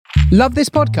Love this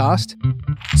podcast?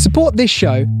 Support this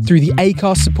show through the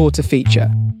Acast supporter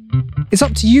feature. It's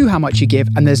up to you how much you give,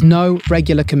 and there's no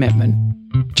regular commitment.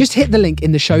 Just hit the link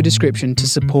in the show description to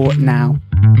support now.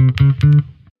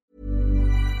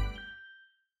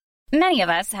 Many of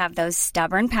us have those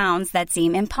stubborn pounds that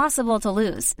seem impossible to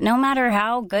lose, no matter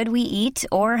how good we eat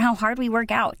or how hard we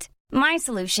work out. My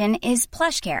solution is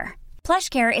PlushCare.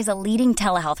 PlushCare is a leading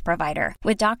telehealth provider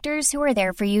with doctors who are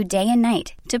there for you day and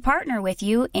night to partner with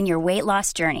you in your weight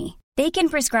loss journey. They can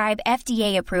prescribe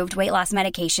FDA-approved weight loss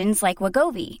medications like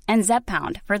Wegovy and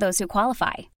Zepbound for those who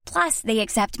qualify. Plus, they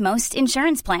accept most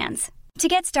insurance plans. To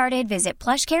get started, visit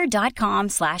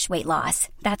plushcare.com/weightloss.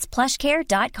 That's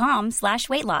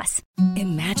plushcare.com/weightloss.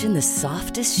 Imagine the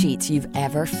softest sheets you've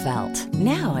ever felt.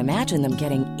 Now imagine them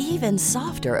getting even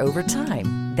softer over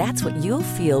time. That's what you'll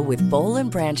feel with Boll &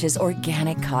 Branch's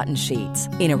organic cotton sheets.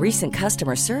 In a recent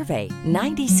customer survey,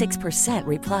 96%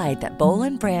 replied that Boll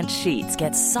 & Branch sheets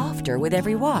get softer with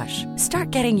every wash.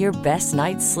 Start getting your best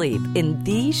night's sleep in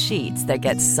these sheets that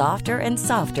get softer and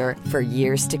softer for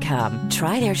years to come.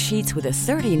 Try their sheets with a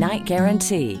 30-night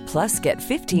guarantee. Plus, get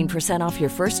 15% off your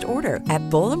first order at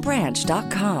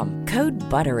bollandbranch.com. Code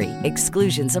BUTTERY.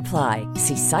 Exclusions apply.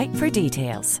 See site for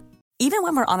details. Even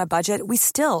when we're on a budget, we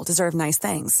still deserve nice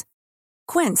things.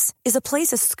 Quince is a place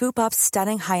to scoop up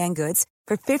stunning high-end goods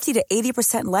for 50 to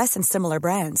 80% less than similar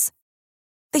brands.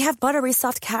 They have buttery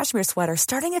soft cashmere sweaters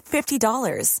starting at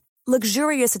 $50,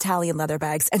 luxurious Italian leather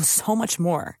bags, and so much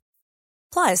more.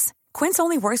 Plus, Quince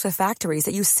only works with factories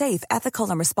that use safe, ethical,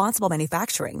 and responsible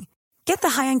manufacturing. Get the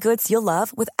high-end goods you'll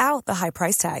love without the high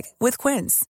price tag with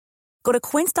Quince. Go to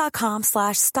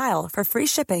quince.com/style for free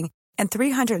shipping and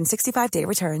 365-day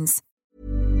returns.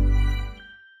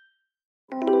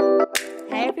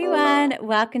 Hey everyone,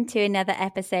 welcome to another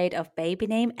episode of Baby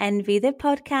Name Envy, the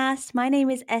podcast. My name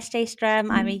is SJ Strum.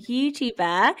 I'm a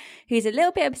YouTuber who's a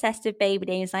little bit obsessed with baby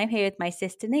names. I'm here with my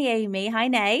sister Naomi. Hi,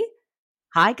 Nay.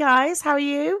 Hi guys, how are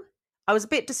you? I was a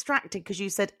bit distracted because you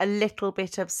said a little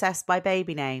bit obsessed by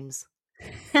baby names.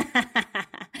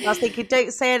 I was thinking,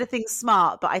 don't say anything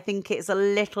smart, but I think it's a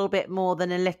little bit more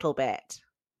than a little bit.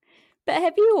 But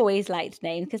have you always liked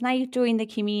names? Because now you've joined the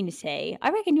community. I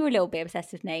reckon you're a little bit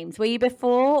obsessed with names. Were you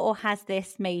before, or has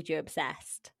this made you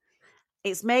obsessed?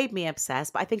 It's made me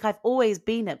obsessed, but I think I've always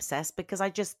been obsessed because I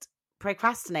just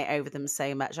procrastinate over them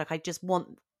so much. Like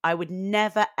I would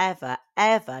never, ever,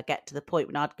 ever get to the point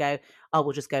when I'd go, oh,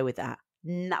 we'll just go with that.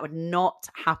 That would not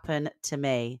happen to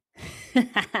me.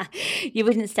 You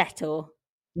wouldn't settle?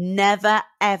 Never,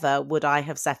 ever would I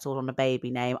have settled on a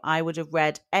baby name. I would have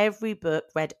read every book,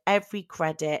 read every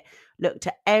credit, looked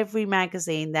at every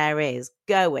magazine there is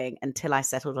going until I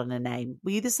settled on a name.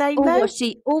 Were you the same though? Watched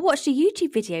a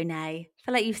YouTube video now. I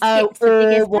feel like you've skipped the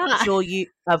biggest part.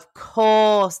 Of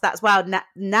course. That's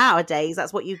nowadays,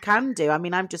 that's what you can do. I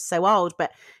mean, I'm just so old,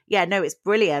 but yeah, no, it's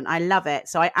brilliant. I love it.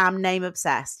 So I am name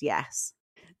obsessed, yes.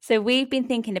 So we've been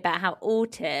thinking about how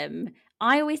autumn...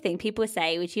 I always think people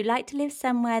say, would you like to live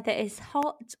somewhere that is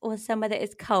hot or somewhere that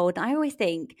is cold? And I always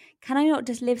think, can I not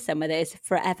just live somewhere that is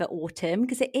forever autumn?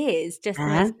 Because it is just the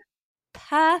most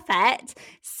perfect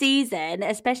season,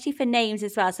 especially for names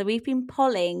as well. So we've been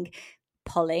polling.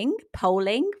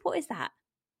 What is that?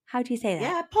 How do you say that?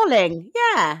 Yeah, polling.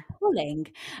 Yeah.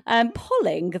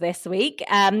 Polling this week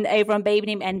over on Baby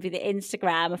Name Envy, the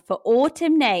Instagram, for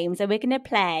autumn names. And we're going to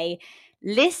play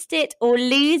List It or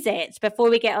Lose It before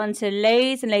we get on to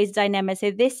loads and loads of dilemmas. So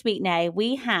this week now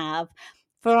we have,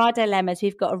 for our dilemmas,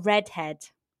 we've got a redhead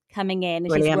coming in.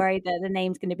 And she's worried that the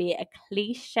name's going to be a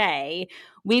cliche.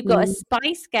 We've got a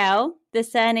Spice Girl, the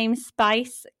surname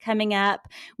Spice, coming up.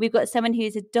 We've got someone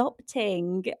who's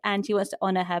adopting and she wants to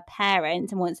honour her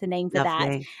parents and wants a name for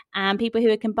that. And people who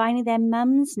are combining their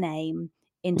mum's name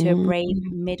into a brave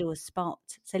middle spot.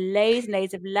 So loads and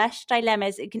loads of lush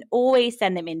dilemmas. You can always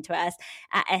send them in to us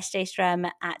at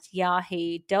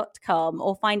sjstrum@yahoo.com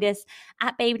or find us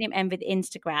at Baby Name Envy the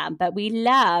Instagram. But we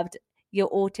loved your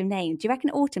autumn name. Do you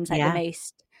reckon autumn's like the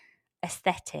most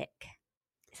aesthetic?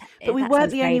 But we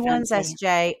weren't the only ones,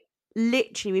 SJ.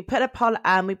 Literally, we put a poll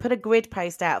and we put a grid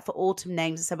post out for autumn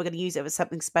names and said we're going to use it for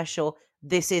something special.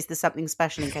 This is the something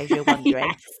special, in case you're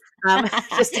wondering.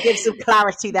 Just to give some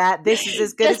clarity there. This is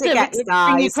as good as it gets,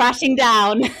 guys. Bring you crashing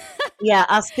down. Yeah,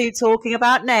 us two talking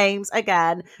about names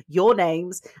again, your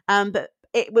names. But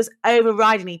it was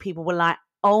overridingly, people were like,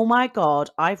 oh my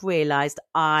God, I've realised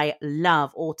I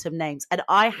love autumn names. And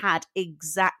I had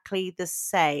exactly the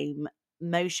same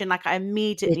motion. Like I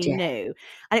immediately knew.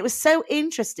 And it was so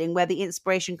interesting where the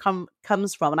inspiration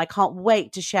comes from. And I can't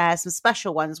wait to share some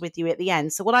special ones with you at the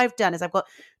end. So what I've done is I've got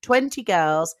 20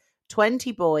 girls,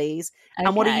 20 boys. Okay.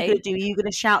 And what are you going to do? Are you going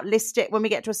to shout, list it when we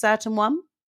get to a certain one?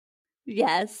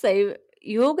 Yeah, so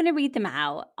you're going to read them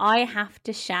out. I have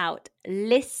to shout,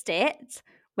 list it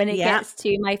when it gets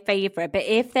to my favourite. But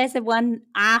if there's a one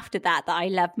after that I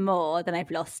love more, then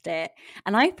I've lost it.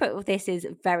 And I thought this is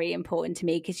very important to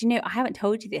me because, I haven't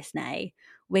told you this, Nay.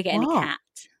 We're getting a cat.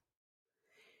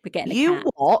 We're getting a cat.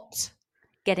 You what?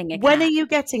 Getting a cat. When are you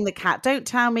getting the cat? Don't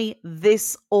tell me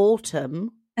this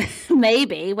autumn.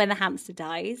 Maybe when the hamster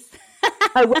dies.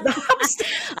 Oh, when the hamster...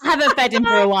 I haven't fed him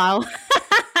for a while.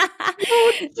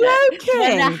 You're joking.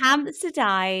 When the hamster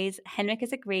dies, Henrik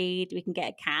has agreed we can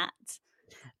get a cat.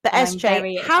 But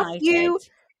SJ,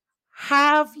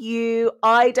 have you,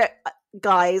 I don't,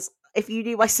 guys, if you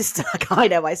knew my sister, like I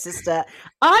know my sister,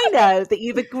 I know that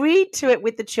you've agreed to it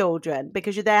with the children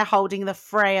because you're there holding the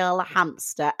frail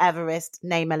hamster, Everest,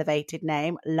 name elevated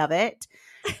name, love it.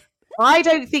 I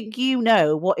don't think you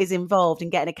know what is involved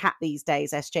in getting a cat these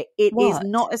days, SJ. It is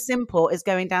not as simple as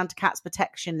going down to Cats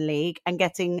Protection League and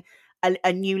getting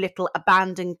a new little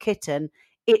abandoned kitten.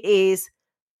 It is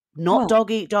not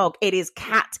dog eat dog. It is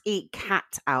cat eat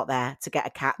cat out there to get a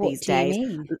cat these days. You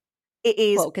mean? It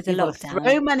is, you've got to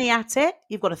throw money at it.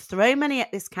 You've got to throw money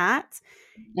at this cat.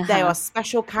 They are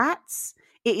special cats.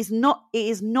 It is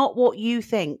not what you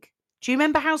think. Do you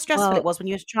remember how stressful it was when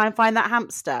you had to try and find that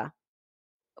hamster?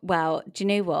 Well, do you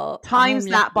know what? Times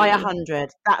that by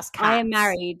 100. That's cats. I am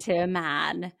married to a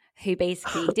man who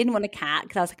basically didn't want a cat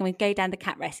because I was like, I'm going to go down the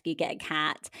cat rescue, get a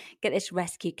cat, get this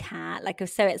rescue cat. Like I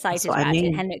was so excited about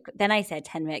it. Henrik, then I said,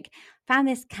 Henrik, found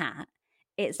this cat.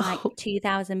 It's like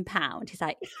 £2,000. He's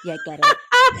like, yeah, get it.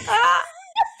 He's like,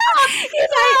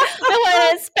 I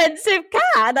want an expensive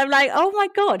cat. And I'm like, oh my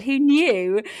God, who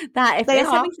knew that if there's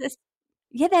something that's,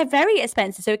 they're very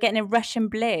expensive. So we're getting a Russian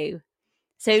blue.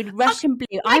 So Russian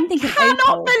blue. I'm thinking I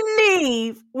cannot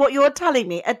believe what you're telling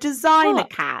me. A designer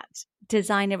cat.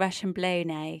 Designer Russian blue,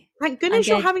 Nay. Thank goodness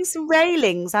you're having some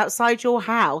railings outside your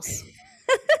house.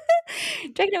 Do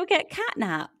you reckon it will get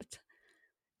catnapped?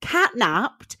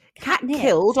 Catnapped? Cat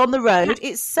killed on the road?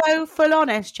 It's so full on,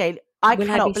 SJ. I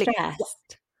cannot believe.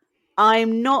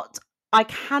 I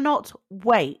cannot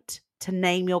wait to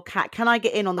name your cat. Can I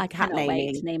get in on the cat naming? I cannot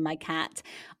wait to name my cat.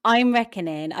 I'm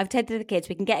reckoning, I've said to the kids,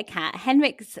 we can get a cat.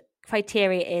 Henrik's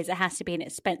criteria is it has to be an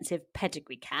expensive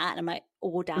pedigree cat. And I'm like,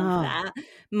 all down for that.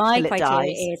 My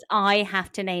criteria is I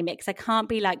have to name it because I can't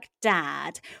be like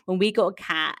Dad when we got a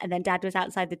cat and then Dad was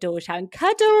outside the door shouting,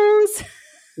 Cuddles.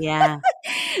 Yeah.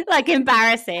 Like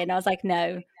embarrassing. I was like,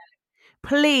 no.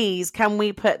 Please, can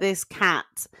we put this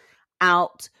cat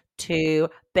out to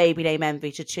Baby Name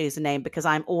Envy to choose a name because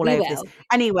I'm all over this.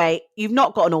 Anyway, you've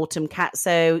not got an autumn cat,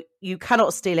 so you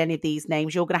cannot steal any of these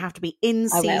names. You're going to have to be in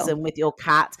season with your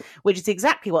cat, which is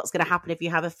exactly what's going to happen if you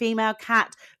have a female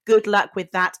cat. Good luck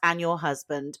with that and your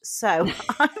husband. So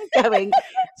I'm going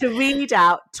to read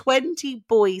out 20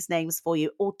 boys' names for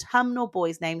you, autumnal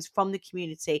boys' names from the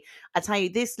community. I tell you,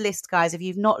 this list, guys, if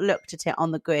you've not looked at it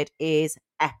on the grid, is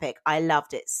epic. I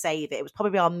loved it. Save it. It was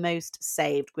probably our most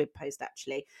saved grid post,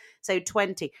 actually. So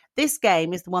 20. This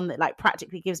game is the one that like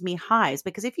practically gives me highs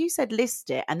because if you said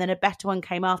list it and then a better one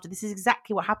came after, this is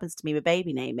exactly what happens to me with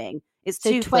baby naming. It's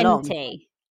so too 20.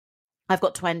 I've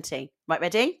got 20. Right,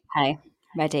 ready? Okay,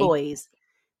 ready. Boys.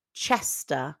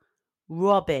 Chester,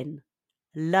 Robin,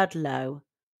 Ludlow,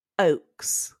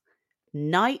 Oaks,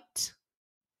 Knight,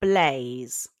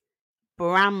 Blaze,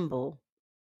 Bramble,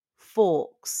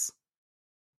 Forks,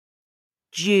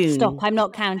 June. Stop, I'm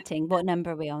not counting. What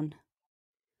number are we on?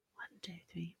 1, 2,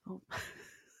 3, 4.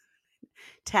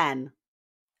 10.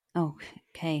 Oh,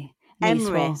 okay.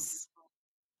 Emrys,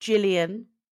 Gillian,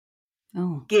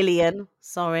 Gillian,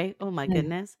 sorry. Oh my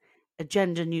goodness. A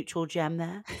gender neutral gem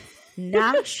there.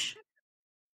 Nash,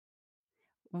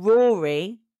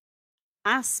 Rory,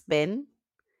 Aspen.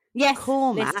 Yes,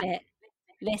 Cormac.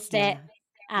 List it.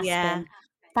 Aspen. Yeah.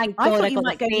 Thank God I thought you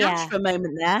might go Nash for a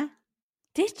moment there.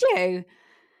 Did you?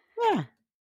 Yeah.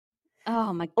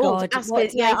 Oh my God! Aspen,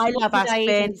 I love Aspen. I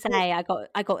even say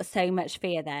I got so much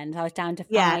fear then. I was down to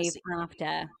 5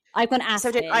 after. I've gone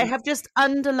Aspen. So I have just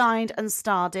underlined and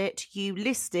starred it. You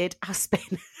listed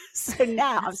Aspen. So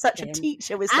now I'm such a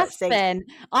teacher with such things. Aspen.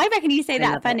 I reckon you say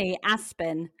that funny.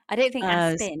 Aspen. I don't think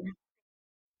Aspen.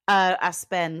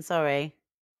 Aspen. Sorry.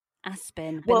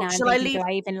 Aspen. But now shall I leave? Do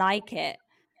I even like it?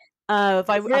 Oh, if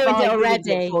I ruined it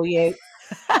already for you.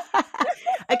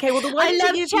 Okay, well, the one I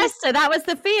loved Chester. That was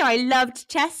the fear. I loved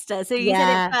Chester. So you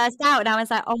said it first out, and I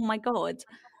was like, oh my God.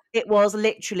 It was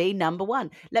literally number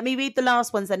 1. Let me read the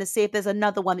last ones then and see if there's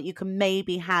another one that you can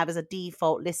maybe have as a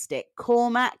default list it.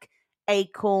 Cormac,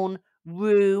 Acorn,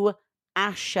 Rue,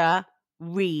 Asher,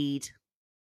 Reed.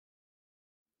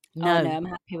 No. Oh no, I'm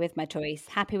happy with my choice.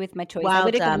 Happy with my choice. I Well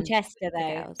would have gone done. Chester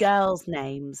though. Girls'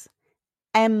 names: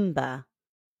 Ember,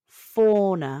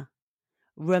 Fauna,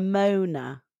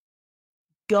 Ramona,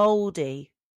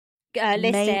 Goldie, List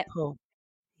it. Maple.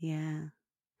 Yeah.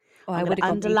 Oh, I'm I going would to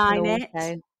have gone underline Maple it.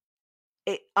 also.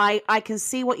 I can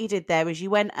see what you did there is you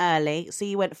went early, so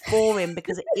you went 4 in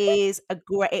because it is a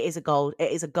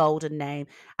golden name,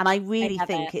 and I really love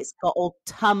think it. it's got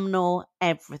autumnal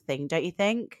everything, don't you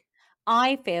think?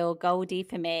 I feel Goldie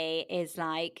for me is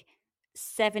like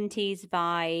 70s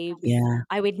vibes. Yeah.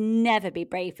 I would never be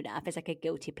brave enough. It's like a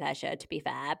guilty pleasure, to be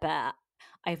fair, but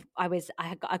I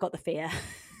got the fear.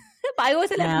 But I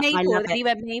also love No, I Maple. love Then it. you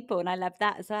went Maple, and I love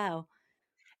that as well.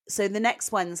 So the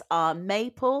next ones are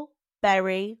Maple,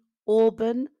 Berry,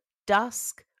 Auburn,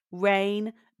 Dusk,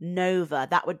 Rain, Nova.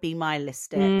 That would be my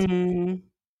list.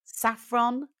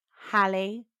 Saffron,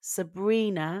 Hallie,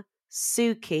 Sabrina,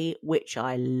 Suki, which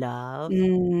I love,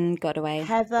 Got away.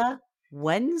 Heather,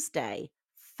 Wednesday,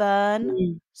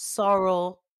 Fern,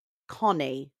 Sorrel,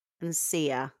 Connie, and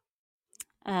Sia.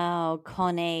 Oh,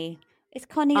 Connie. It's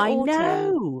Connie I Autumn.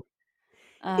 know.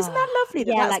 Isn't that lovely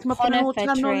that that's like come up on an conifer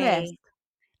autumnal tree. list?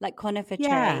 Like conifer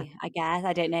Yeah. tree, I guess.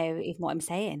 I don't know even what I'm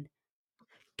saying.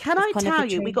 Can It's I conifer tell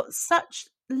you, we tree. got such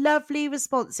lovely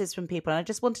responses from people, and I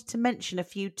just wanted to mention a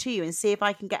few to you and see if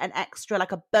I can get an extra,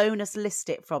 like a bonus list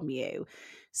it from you.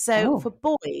 So for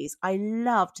boys, I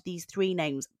loved these 3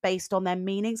 names based on their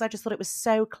meanings. I just thought it was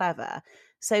so clever.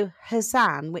 So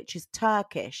Hazan, which is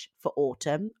Turkish for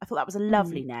autumn, I thought that was a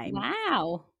lovely name.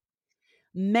 Wow.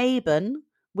 Mabon,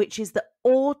 which is the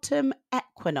autumn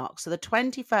equinox, so the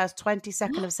 21st,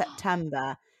 22nd of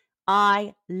September.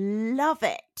 I love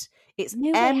it. It's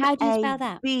No way. How do you spell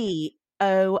that?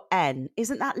 Mabon.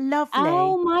 Isn't that lovely?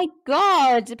 Oh my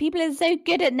God. People are so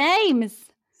good at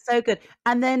names. So good.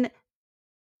 And then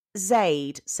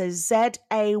Zaid, so Zayd,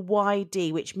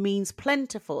 which means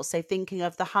plentiful. So thinking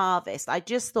of the harvest. I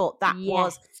just thought that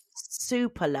was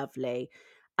super lovely.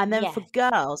 And then for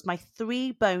girls, my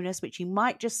 3 bonus, which you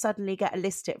might just suddenly get a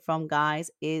list it from,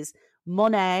 guys, is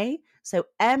Monet. So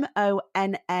Monnaie,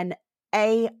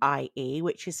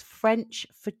 which is French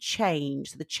for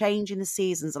change, so the change in the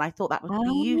seasons. And I thought that was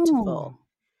beautiful.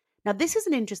 Now, this is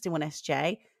an interesting one,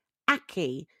 SJ.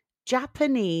 Aki,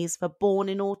 Japanese for born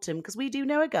in autumn, because we do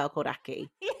know a girl called Aki.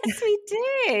 Yes, we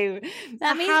do.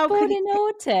 That means how born can in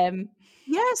autumn.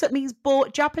 Yes, it means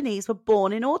Japanese for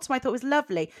born in autumn. I thought it was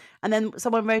lovely. And then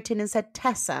someone wrote in and said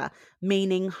Tessa,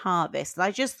 meaning harvest. And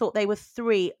I just thought they were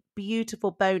 3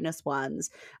 beautiful bonus ones.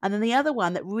 And then the other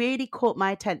one that really caught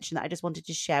my attention that I just wanted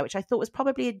to share, which I thought was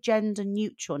probably a gender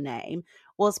neutral name,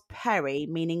 was Perry,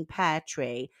 meaning pear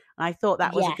tree. And I thought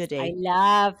that was a goodie. I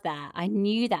love that. I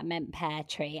knew that meant pear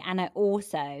tree. And I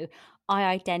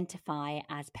identify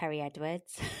as Perry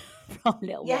Edwards from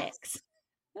Little Mix.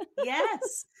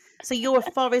 Yes. So you're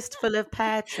a forest full of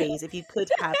pear trees if you could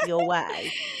have your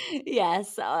way.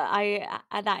 Yes,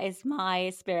 that is my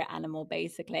spirit animal,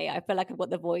 basically. I feel like I've got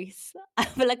the voice. I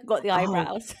feel like I've got the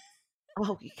eyebrows.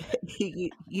 Oh,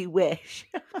 you wish.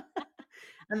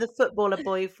 And the footballer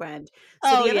boyfriend.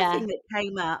 So the other thing that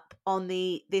came up on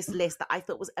this list that I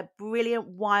thought was a brilliant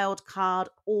wild card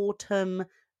autumn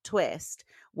twist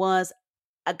was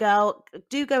a girl.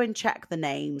 Do go and check the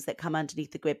names that come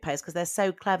underneath the grid post because they're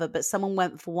so clever, but someone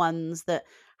went for ones that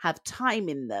have time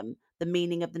in them, the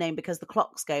meaning of the name, because the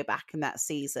clocks go back in that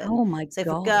season. Oh my God. So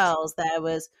for girls, there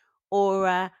was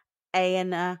Aura,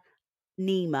 Aena,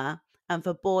 Nima, and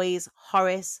for boys,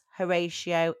 Horace,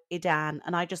 Horatio, Idan.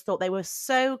 And I just thought they were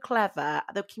so clever.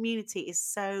 The community is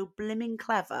so blimming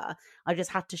clever. I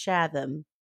just had to share them.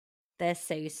 They're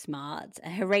so smart.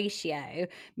 Horatio,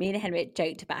 me and Henrik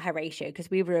joked about Horatio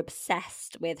because we were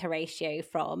obsessed with Horatio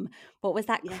from, what was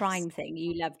that crime thing?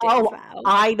 You loved it as well.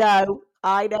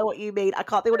 I know what you mean. I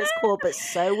can't think what it's called, but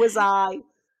so was I.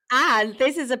 And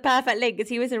this is a perfect link because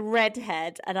he was a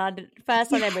redhead, and our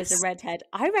first one was a redhead.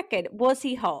 I reckon, was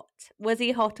he hot? Was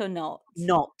he hot or not?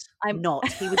 Not. He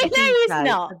was a I know he's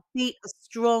not. A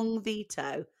strong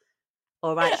veto.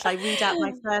 All right, shall I read out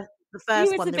the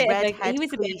first one? The redhead. He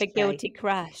was a bit of a guilty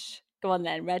crush. Go on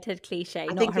then, redhead cliche. I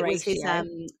not think Horatio. It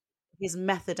was his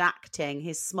method acting,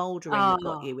 his smouldering that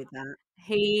got you with that.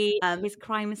 His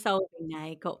crime solving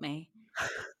there got me.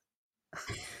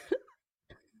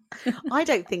 I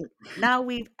don't think now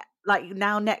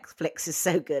Netflix is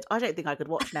so good. I don't think I could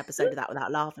watch an episode of that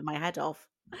without laughing my head off.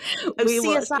 We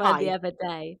watched one the other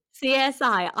day.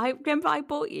 CSI. I remember I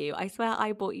swear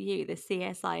I bought you the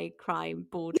CSI crime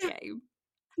board game.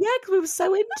 Yeah, because we were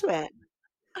so into it.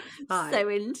 So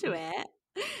into it.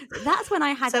 That's when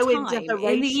I had So time into in the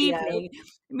Horatio. evening.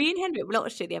 Me and Henry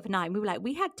watched it the other night. And we were like,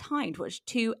 we had time to watch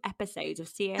 2 episodes of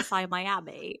CSI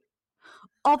Miami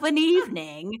of an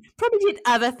evening. Probably did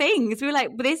other things. We were like,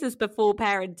 well, this is before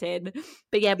parenting.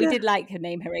 But yeah, we did like her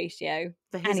name Horatio.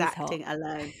 For And his he's acting hot.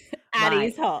 alone. And Right.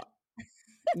 he's hot.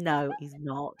 No, he's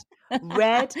not.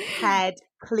 Redhead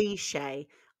cliche.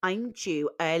 I'm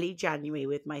due early January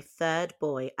with my 3rd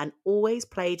boy and always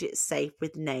played it safe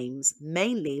with names,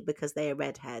 mainly because they are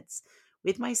redheads.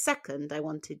 With my 2nd, I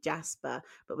wanted Jasper,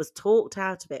 but was talked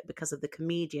out of it because of the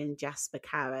comedian Jasper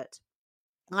Carrot.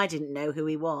 I didn't know who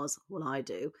he was. Well, I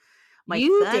do. My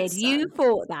You 3rd did. son, You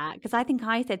thought that because I think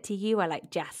I said to you, I like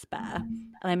Jasper.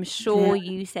 And I'm sure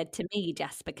you said to me,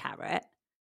 Jasper Carrot.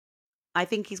 I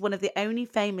think he's one of the only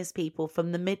famous people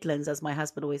from the Midlands, as my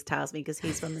husband always tells me, because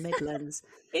he's from the Midlands.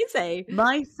 Is he?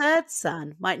 My 3rd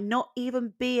son might not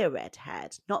even be a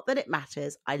redhead. Not that it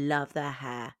matters. I love their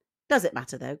hair. Does it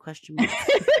matter though? Question mark.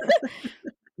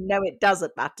 No, it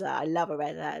doesn't matter. I love a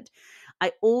redhead.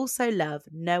 I also love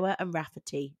Noah and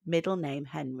Rafferty, middle name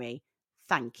Henry.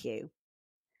 Thank you.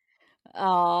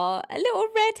 Oh, a little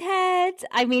redhead.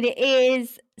 I mean, it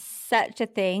is such a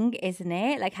thing, isn't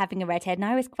it? Like having a redhead. And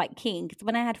I was quite keen because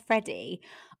when I had Freddie,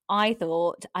 I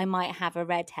thought I might have a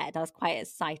redhead. I was quite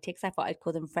excited because I thought I'd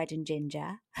call them Fred and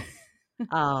Ginger.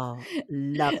 Oh,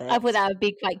 love it. I thought that would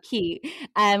be quite cute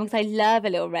because I love a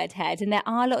little redhead. And there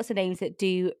are lots of names that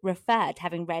do refer to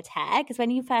having red hair because when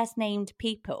you first named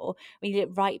people, when you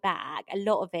look right back, a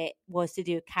lot of it was to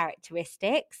do with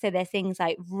characteristics. So there's things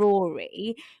like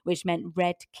Rory, which meant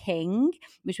Red King,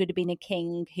 which would have been a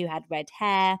king who had red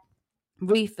hair.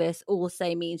 Rufus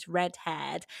also means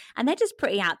red-haired, and they're just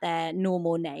pretty out there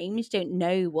normal names. You don't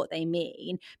know what they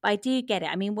mean, but I do get it.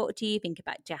 I mean, what do you think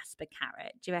about Jasper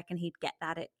Carrot? Do you reckon he'd get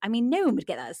that no one would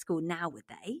get that at school now, would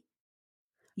they?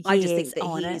 I just think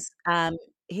that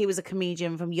he was a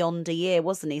comedian from Yonder Year,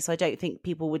 wasn't he? So I don't think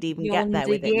people would even get there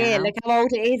with it now. Look how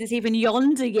old it is. It's even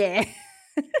Yonder Year.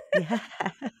 Yeah.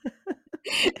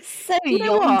 So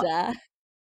Yonder.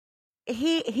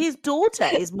 His daughter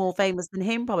is more famous than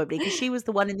him probably because she was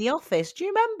the one in The Office. Do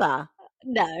you remember?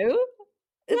 No.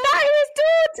 Is that his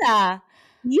daughter?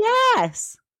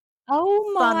 Yes.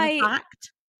 Oh my. Fun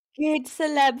fact. Good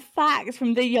celeb facts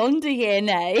from the Yonder Year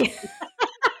now.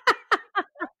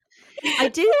 I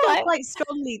do feel quite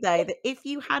strongly though that if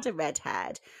you had a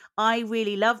redhead, I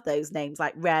really love those names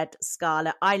like Red,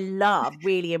 Scarlet. I love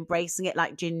really embracing it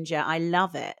like Ginger. I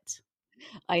love it.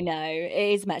 I know,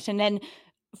 it is much. And then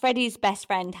Freddie's best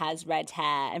friend has red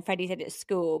hair, and Freddie said at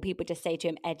school people just say to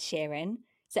him Ed Sheeran.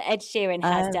 So Ed Sheeran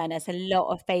has done us a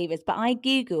lot of favours. But I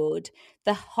Googled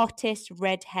the hottest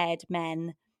red-haired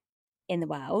men in the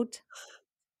world.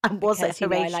 And was it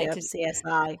Horatio of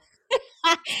CSI?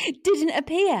 Didn't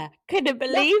appear. Couldn't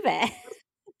believe it.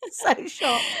 So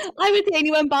shocked. I was the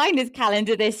only one buying this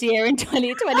calendar this year in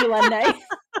 2021 though.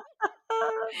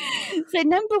 So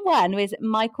number 1 was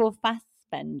Michael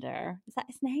Fassbender. Is that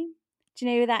his name? Do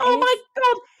you know who that is? Oh my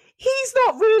God. He's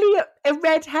not really a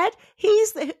redhead.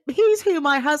 He's who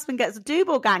my husband gets a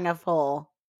doppelganger for.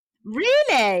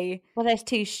 Really? Well, there's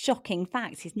 2 shocking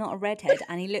facts. He's not a redhead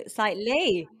and he looks like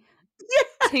Lee.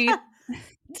 Yeah.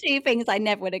 Two things I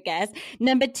never would have guessed.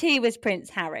 Number 2 was Prince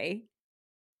Harry.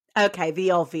 Okay,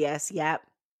 the obvious, yeah.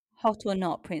 Hot or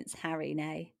not, Prince Harry,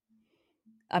 nay.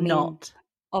 I mean, not.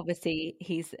 Obviously,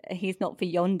 he's not for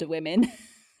Yonder women.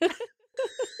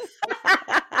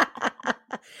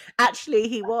 Actually,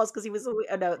 he was because he was. Oh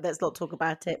no, let's not talk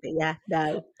about it. But yeah,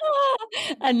 no.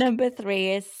 And number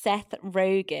 3 is Seth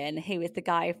Rogen, who is the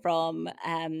guy from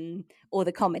all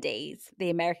the comedies, the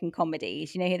American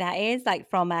comedies. You know who that is? Like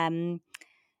from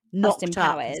Knocked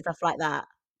Up and stuff like that.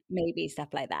 Maybe stuff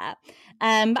like that.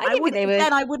 But I think they were.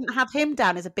 Then I wouldn't have him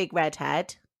down as a big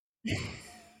redhead.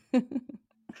 Who's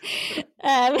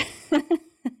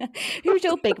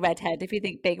your big redhead? If you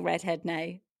think big redhead now,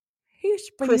 who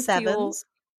springs Chris to Evans.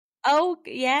 Oh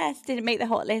yes, didn't make the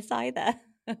hot list either.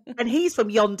 And he's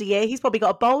from Yonder Year. He's probably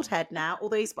got a bald head now,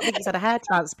 although I think he's had a hair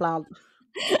transplant.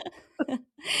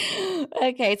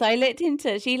 Okay, so I looked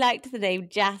into. She liked the name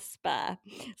Jasper,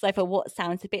 so I thought, what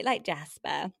sounds a bit like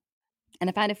Jasper? And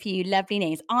I found a few lovely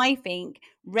names. I think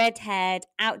redhead,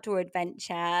 outdoor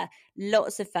adventure,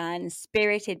 lots of fun,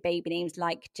 spirited baby names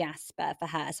like Jasper for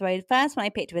her. So the first one I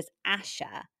picked was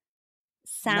Asher.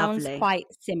 Sounds Lovely. Quite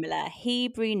similar.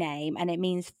 Hebrew name, and it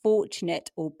means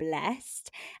fortunate or blessed.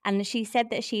 And she said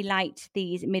that she liked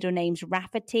these middle names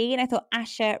Rafferty. And I thought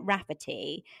Asher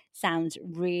Rafferty sounds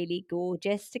really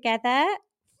gorgeous together.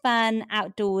 Fun,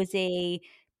 outdoorsy,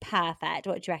 perfect.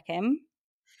 What do you reckon?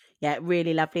 Yeah,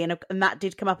 really lovely. And that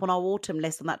did come up on our autumn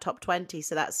list on that top 20.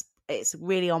 So that's It's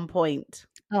really on point.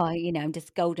 Oh, I'm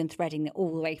just golden threading it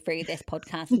all the way through this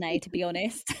podcast now, to be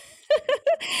honest.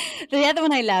 The other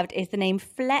one I loved is the name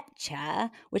Fletcher,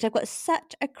 which I've got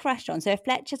such a crush on. So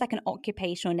Fletcher's like an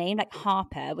occupational name, like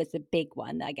Harper was the big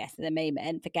one, I guess, at the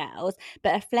moment for girls.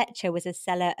 But a Fletcher was a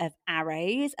seller of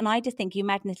arrows. And I just think you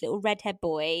imagine this little redhead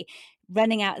boy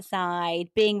running outside,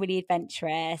 being really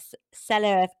adventurous,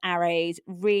 seller of arrows,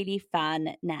 really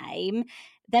fun name.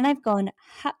 Then I've gone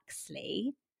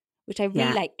Huxley, which I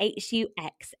really like, Huxley.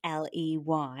 And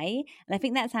I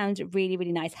think that sounds really,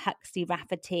 really nice. Huxley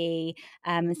Rafferty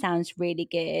sounds really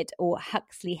good. Or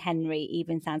Huxley Henry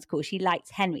even sounds cool. She likes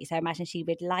Henry, so I imagine she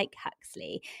would like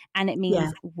Huxley. And it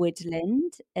means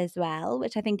woodland as well,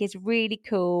 which I think is really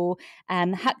cool.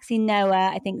 Huxley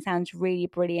Noah, I think, sounds really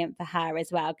brilliant for her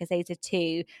as well, because those are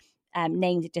two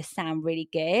names that just sound really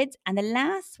good. And the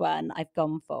last one I've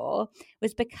gone for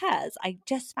was because I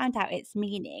just found out its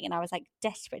meaning and I was like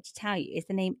desperate to tell you, is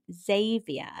the name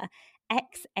Xavier.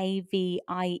 Xavier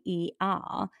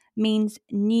means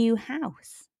new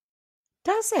house.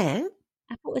 Does it?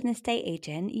 I thought as an estate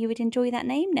agent you would enjoy that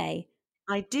name, Nay.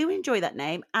 I do enjoy that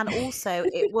name, and also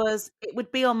it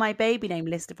would be on my baby name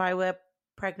list if I were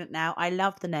pregnant now. I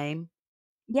love the name.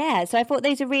 Yeah, so I thought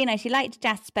those are really nice. She liked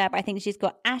Jasper, but I think she's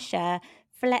got Asher,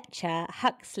 Fletcher,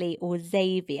 Huxley, or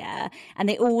Xavier, and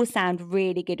they all sound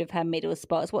really good with her middle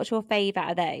spots. What's your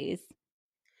favourite of those?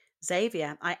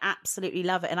 Xavier. I absolutely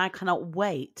love it, and I cannot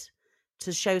wait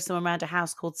to show someone around a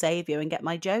house called Xavier and get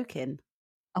my joke in.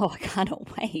 Oh, I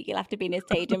cannot wait. You'll have to be in a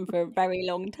stadium for a very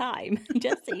long time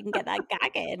just so you can get that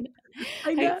gag in,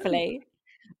 hopefully.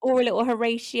 Or a little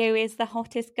Horatio is the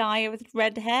hottest guy with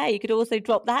red hair. You could also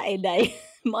drop that in there.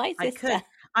 My sister.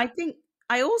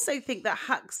 I also think that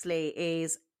Huxley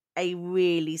is a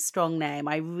really strong name.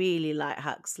 I really like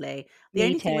Huxley. The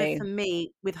only thing for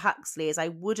me with Huxley is I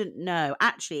wouldn't know.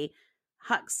 Actually,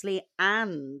 Huxley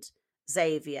and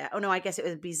Xavier. Oh no, I guess it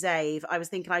would be Zave. I was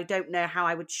thinking I don't know how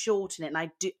I would shorten it. And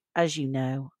I do, as you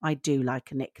know, I do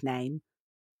like a nickname.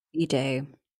 You do.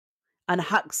 And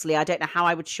Huxley, I don't know how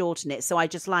I would shorten it. So I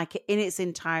just like it in its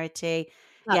entirety.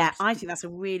 Huxley. Yeah, I think that's a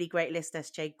really great list,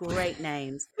 SJ. Great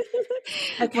names.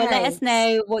 Okay. Well, let us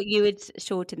know what you would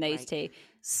shorten those to.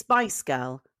 Spice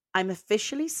Girl. I'm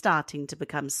officially starting to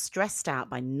become stressed out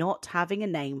by not having a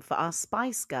name for our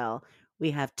Spice Girl.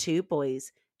 We have two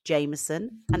boys,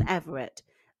 Jameson and Everett.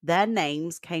 Their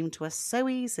names came to us so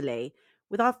easily.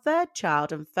 With our third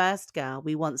child and first girl,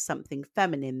 we want something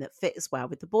feminine that fits well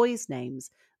with the boys' names,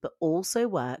 but also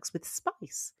works with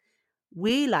spice.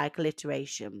 We like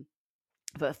alliteration,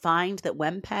 but find that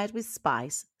when paired with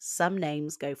spice, some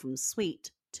names go from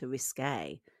sweet to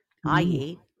risque,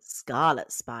 i.e.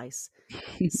 Scarlet Spice.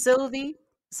 Sylvie,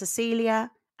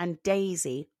 Cecilia, and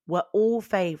Daisy were all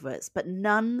favourites, but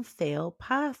none feel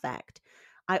perfect.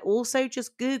 I also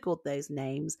just Googled those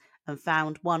names and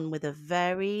found one with a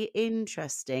very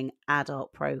interesting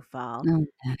adult profile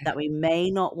that we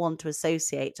may not want to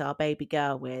associate our baby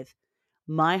girl with.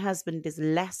 My husband is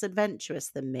less adventurous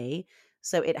than me,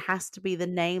 so it has to be the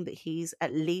name that he's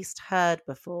at least heard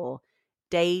before.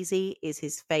 Daisy is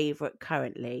his favourite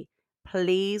currently.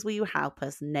 Please, will you help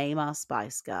us name our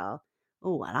Spice Girl?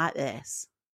 Oh, I like this.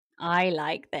 I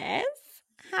like this.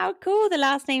 How cool. The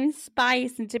last name's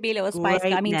Spice, and to be a little Spice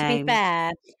Girl. I mean, to be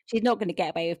fair, she's not going to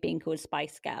get away with being called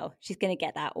Spice Girl. She's going to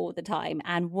get that all the time.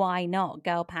 And why not?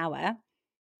 Girl power.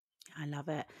 I love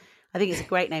it. I think it's a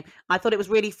great name. I thought it was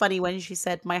really funny when she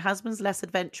said, my husband's less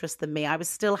adventurous than me. I was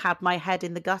still had my head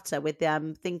in the gutter with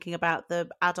thinking about the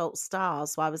adult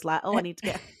stars. So I was like, oh, I need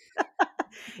to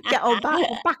get on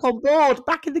back on board,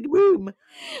 back in the room.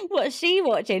 What's she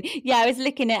watching? Yeah, I was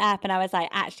looking it up and I was like,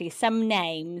 actually, some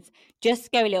names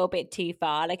just go a little bit too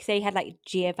far. Like, say you had like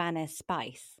Giovanna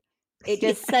Spice. It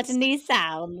just suddenly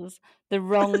sounds the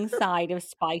wrong side of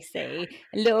spicy,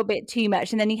 a little bit too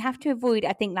much. And then you have to avoid,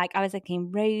 I think, like I was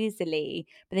thinking Rosalie,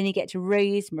 but then you get to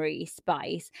Rosemary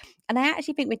Spice. And I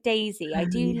actually think with Daisy, I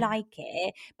do like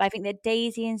it, but I think that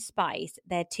Daisy and Spice,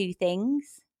 they're two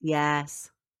things. Yes,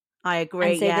 I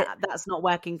agree. So that's not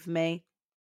working for me.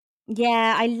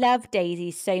 Yeah, I love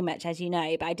Daisy so much, as you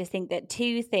know, but I just think that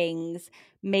two things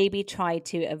maybe try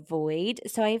to avoid.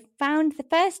 So I found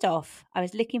first off, I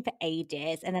was looking for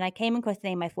ages, and then I came across the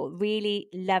name I thought really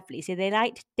lovely. So they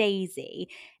liked Daisy.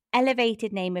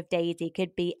 Elevated name of Daisy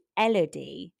could be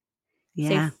Elodie.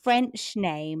 Yeah. So French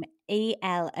name,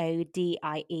 Elodie,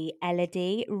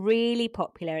 Elodie, really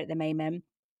popular at the moment.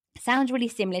 Sounds really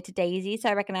similar to Daisy, so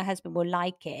I reckon her husband will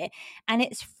like it. And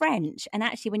it's French. And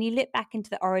actually, when you look back into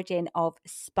the origin of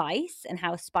spice and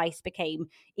how spice became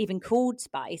even called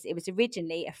spice, it was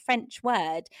originally a French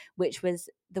word, which was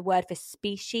the word for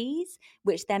species,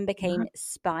 which then became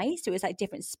spice. So it was like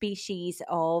different species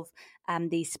of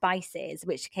these spices,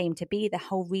 which came to be the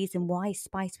whole reason why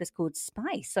spice was called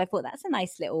spice. So I thought that's a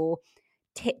nice little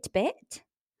tidbit.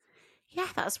 Yeah,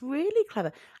 that's really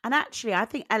clever. And actually, I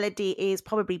think Elodie is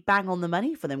probably bang on the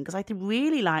money for them, because I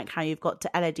really like how you've got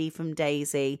to Elodie from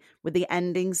Daisy with the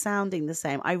ending sounding the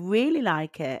same. I really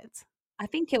like it. I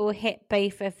think it will hit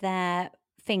both of their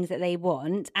things that they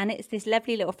want, and it's this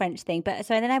lovely little French thing. But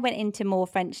so then I went into more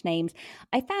French names.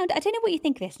 I don't know what you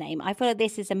think of this name. I feel like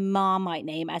this is a Marmite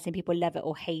name, as in people love it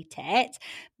or hate it.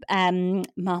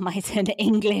 Marmite's an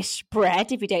English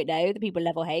bread, if you don't know, the people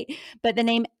love or hate. But the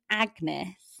name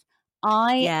Agnes,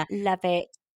 I love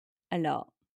it a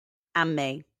lot. And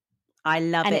me. I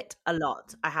love it a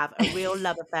lot. I have a real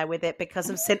love affair with it because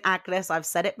of St. Agnes. I've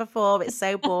said it before. It's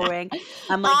so boring.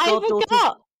 And my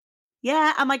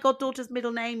goddaughter's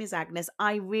middle name is Agnes.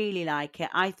 I really like it.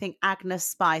 I think Agnes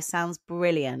Spice sounds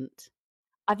brilliant.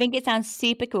 I think it sounds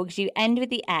super cool because you end with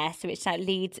the S, which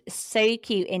leads so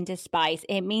cute into spice.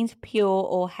 It means pure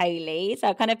or holy. So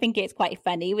I kind of think it's quite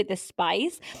funny with the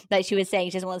spice. Like she was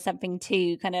saying, she doesn't want something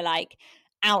too kind of like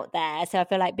out there. So I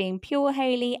feel like being pure,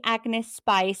 holy, Agnes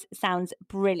Spice sounds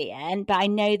brilliant. But I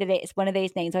know that it's one of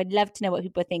those names. So I'd love to know what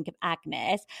people think of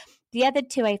Agnes. The other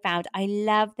two I found, I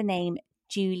love the name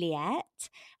Juliet,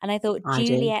 and I thought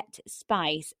Juliet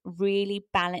Spice really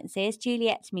balances.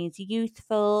 Juliet means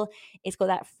youthful. It's got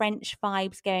that French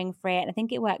vibes going for it, and I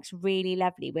think it works really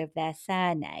lovely with their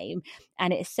surname,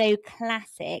 and it's so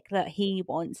classic that he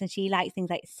wants, and she likes things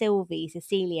like Sylvie,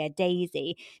 Cecilia,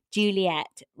 Daisy.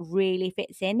 Juliet really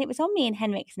fits in. It was on me and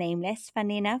Henrik's name list,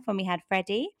 funny enough, when we had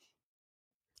Freddie.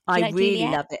 I really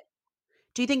love it.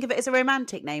 Do you think of it as a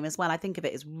romantic name as well? I think of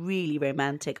it as really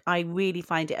romantic. I really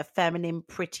find it a feminine,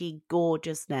 pretty,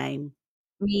 gorgeous name.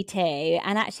 Me too.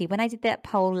 And actually, when I did that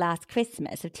poll last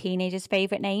Christmas of teenagers'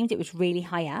 favourite names, it was really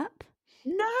high up.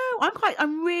 No,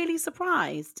 I'm really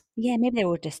surprised. Yeah, maybe they're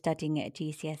all just studying it at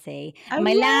GCSE. And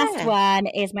my last one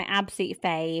is my absolute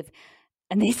fave.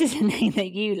 And this is a name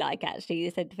that you like, actually,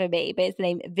 you said for me, but it's the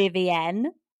name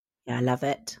Vivienne. Yeah, I love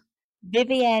it.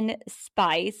 Vivienne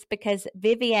Spice, because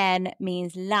Vivienne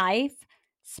means life,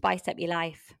 spice up your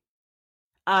life.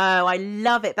 Oh, I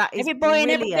love it. That is every boy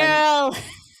brilliant. And every girl.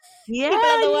 Yeah, people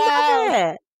of the world. I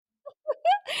love it.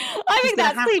 I think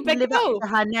that's super live cool. Up to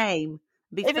her name.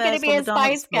 If it's going to be a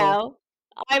Spice Girl,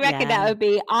 I reckon that would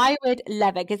be, I would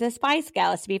love it, because the Spice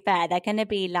Girls, to be fair, they're going to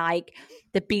be like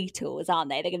the Beatles, aren't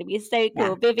they? They're going to be so cool.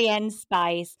 Yeah. Vivienne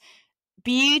Spice.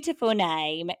 Beautiful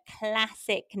name,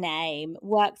 classic name,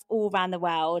 works all around the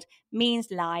world,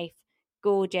 means life,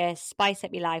 gorgeous, spice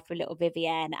up your life with little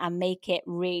Vivienne and make it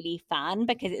really fun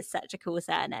because it's such a cool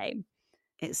surname.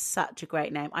 It's such a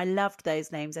great name. I loved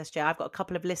those names, SJ. I've got a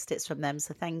couple of list-its from them,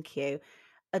 so thank you.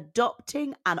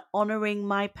 Adopting and honouring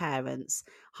my parents.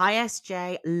 Hi,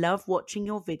 SJ. Love watching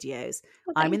your videos.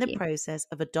 Well, I'm in the process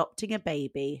of adopting a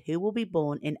baby who will be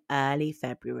born in early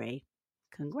February.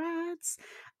 Congrats.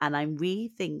 And I'm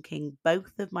rethinking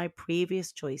both of my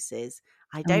previous choices.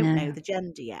 I don't know the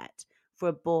gender yet. For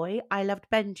a boy, I loved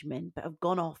Benjamin, but have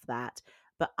gone off that.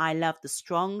 But I love the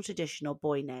strong traditional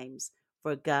boy names.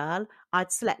 For a girl,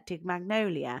 I'd selected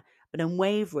Magnolia, but I'm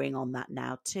wavering on that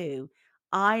now too.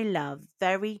 I love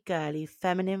very girly,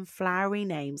 feminine, flowery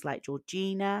names like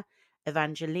Georgina,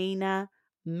 Evangelina,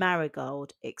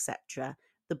 Marigold, etc.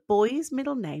 The boy's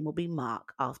middle name will be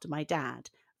Mark, after my dad.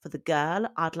 For the girl,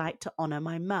 I'd like to honour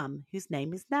my mum, whose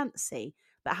name is Nancy,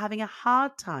 but having a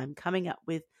hard time coming up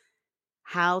with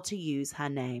how to use her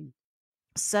name.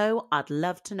 So I'd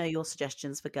love to know your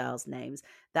suggestions for girls' names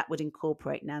that would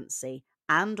incorporate Nancy,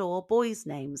 and or boys'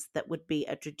 names that would be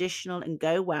a traditional and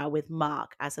go well with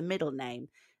Mark as a middle name.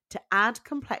 To add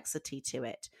complexity to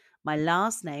it, my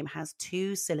last name has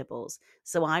 2 syllables,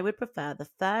 so I would prefer the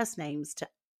first names to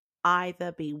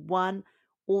either be 1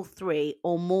 or 3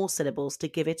 or more syllables to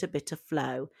give it a bit of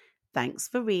flow. Thanks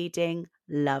for reading.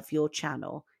 Love your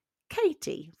channel.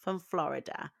 Katie from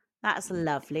Florida. That's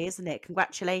lovely, isn't it?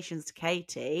 Congratulations to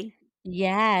Katie.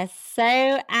 Yes,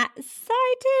 so exciting.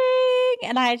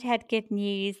 And I had good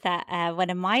news that one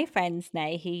of my friends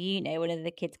now, who you know, one of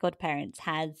the kids' godparents,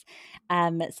 has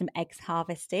some eggs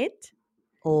harvested.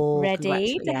 Oh,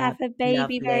 ready to have a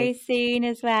baby very soon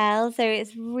as well. So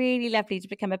it's really lovely to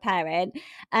become a parent.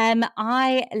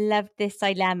 I loved this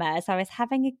dilemma. So I was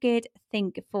having a good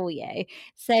think for you.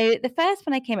 So the first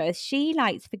one I came up with, she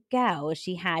likes for girls,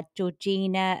 she had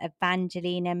Georgina,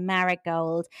 Evangelina,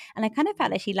 Marigold. And I kind of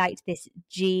felt like she liked this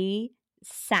G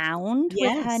sound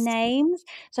with her Yes. names.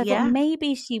 So I thought Yeah.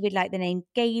 maybe she would like the name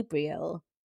Gabriel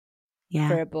Yeah.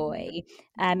 for a boy. It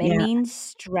Yeah. means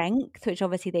strength, which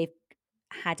obviously they've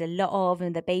had a lot of,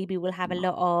 and the baby will have a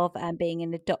lot of, being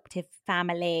an adoptive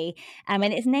family. And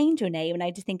it's an angel name, and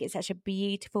I just think it's such a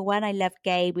beautiful one. I love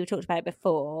Gabe. We've talked about it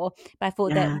before, but I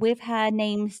thought Yeah. that with her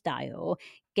name style,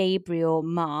 Gabriel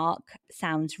Mark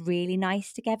sounds really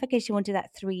nice together because she wanted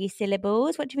that 3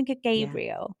 syllables. What do you think of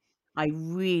Gabriel? I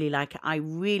really like it. I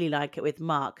really like it with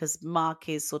Mark, because Mark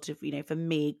is sort of, for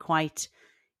me, quite,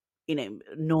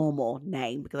 normal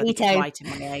name, because I think it's right in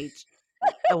my age.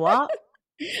 A what?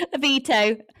 A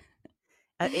veto.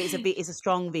 It's a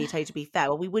strong veto, to be fair.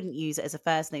 Well, we wouldn't use it as a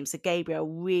first name. So Gabriel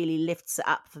really lifts it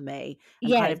up for me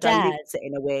and kind of dilutes it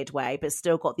in a weird way, but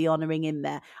still got the honouring in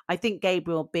there. I think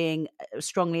Gabriel being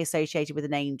strongly associated with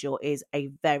an angel is a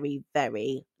very,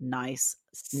 very nice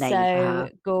name for her.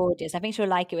 So gorgeous. I think she'll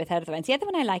like it with her other ones. The other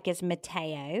one I like is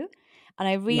Matteo. And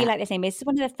I really like this name. This is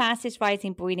one of the fastest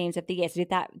rising boy names of the year. So I did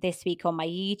that this week on my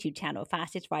YouTube channel,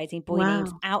 fastest rising boy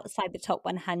names outside the top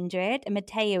 100. And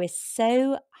Matteo is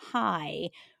so high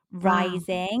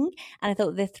rising. And I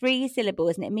thought the 3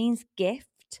 syllables, and it means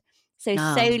gift. So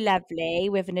lovely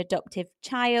with an adoptive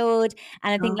child.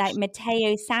 And I think like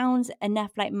Matteo sounds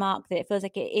enough like Mark that it feels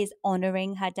like it is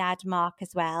honouring her dad Mark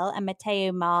as well. And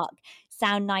Matteo Mark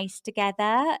sound nice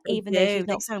together, even though she's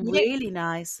not. They sound really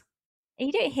nice.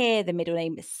 You don't hear the middle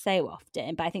name so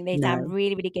often, but I think they sound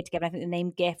really, really good together. I think the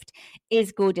name Gift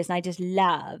is gorgeous, and I just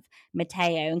love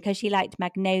Matteo. And because she liked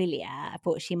Magnolia, I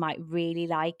thought she might really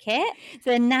like it.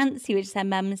 So Nancy, which is her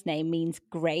mum's name, means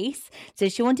grace. So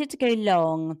she wanted to go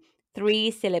long, 3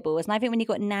 syllables. And I think when you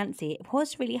got Nancy, it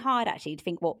was really hard actually to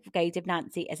think what goes with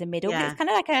Nancy as a middle. But it's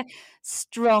kind of like a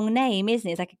strong name, isn't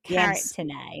it? It's like a character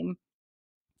name.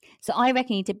 So I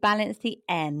reckon you need to balance the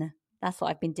N. That's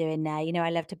what I've been doing there. I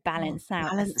love to balance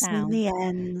out the sound. The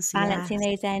ends. Balancing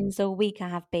those ends all week I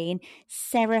have been.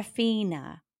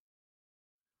 Serafina.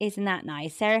 Isn't that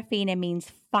nice? Serafina means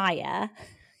fire.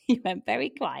 You went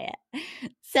very quiet.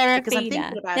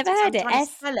 Serafina. Never heard it.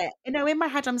 Spell it. In my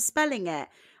head I'm spelling it.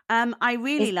 I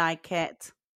really like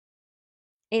it.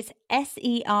 It's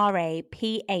Serapina.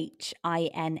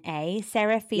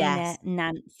 Serafina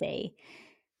Nancy.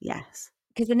 Yes.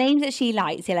 Because the names that she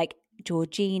likes are like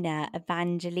Georgina,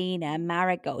 Evangelina,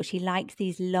 Marigold. She likes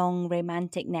these long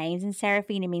romantic names, and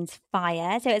Serafina means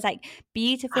fire. So it's like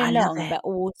beautiful and long, but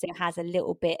also has a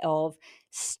little bit of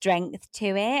strength to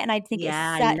it. And I think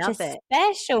it's such a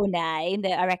special name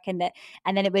that I reckon that,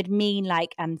 and then it would mean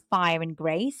like fire and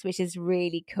grace, which is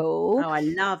really cool. Oh, I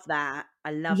love that.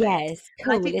 I love it. Yes,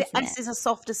 cool. I think the S is a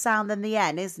softer sound than the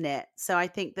N, isn't it? So I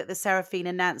think that the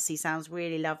Serafina Nancy sounds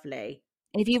really lovely.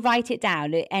 And if you write it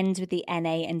down, it ends with the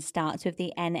NA and starts with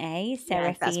the NA.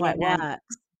 Serafina. That's why it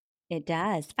works. It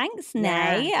does. Thanks,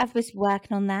 Nay. I was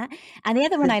working on that. And the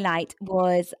other one I liked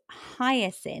was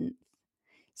Hyacinth.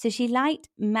 So she liked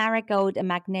Marigold and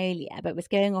Magnolia, but was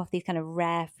going off these kind of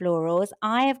rare florals.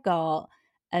 I have got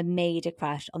a major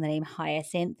crush on the name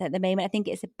Hyacinth at the moment. I think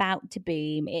it's about to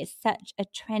boom. It's such a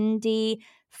trendy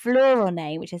floral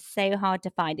name, which is so hard to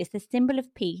find. It's the symbol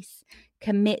of peace,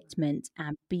 commitment,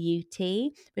 and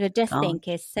beauty, which I just think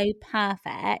is so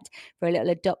perfect for a little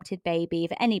adopted baby,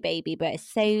 for any baby, but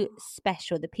it's so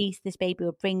special. The peace this baby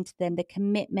will bring to them, the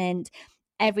commitment,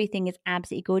 everything is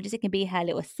absolutely gorgeous. It can be her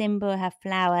little symbol, her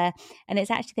flower, and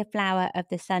it's actually the flower of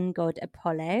the sun god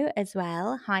Apollo as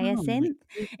well, Hyacinth.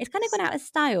 It's kind of gone out of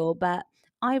style, but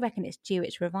I reckon it's due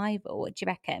its revival. What do you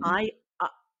reckon?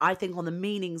 I think on the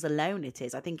meanings alone it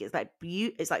is. I think it's like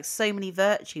it's like so many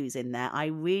virtues in there. I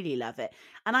really love it.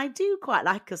 And I do quite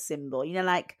like a symbol,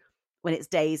 like when it's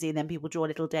Daisy and then people draw a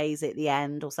little daisy at the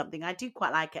end or something. I do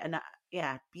quite like it. And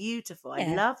beautiful.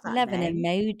 I love that. Love an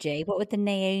emoji. What would the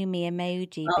Naomi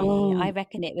emoji be? I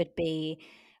reckon it would be,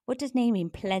 what does name mean?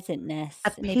 Pleasantness.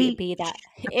 Maybe it'd be that.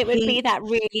 It would be that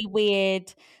really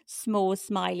weird small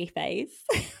smiley face.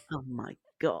 Oh my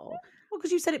God. Well,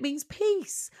 because you said it means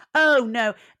peace. Oh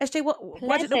no, SJ,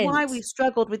 I don't know why we've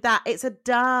struggled with that. It's a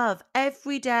dove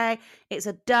every day. It's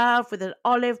a dove with an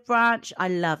olive branch. I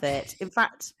love it. In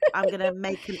fact, I'm going to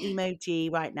make an emoji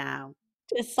right now.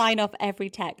 Just sign off every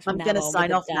text. I'm going to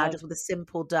sign off now just with a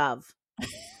simple dove.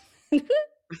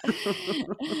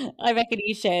 I reckon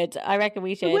you should. I reckon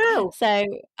we should. will. So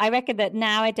I reckon that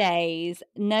nowadays,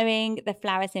 knowing the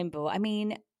flower symbol, I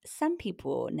mean, some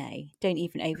people, don't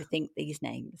even overthink these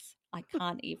names. I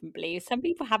can't even believe some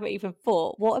people haven't even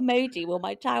thought, what emoji will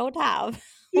my child have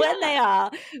when they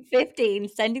are 15,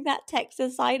 sending that text to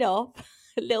sign off,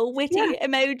 little witty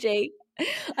emoji.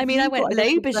 I mean, I went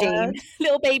aubergine,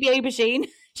 little baby aubergine.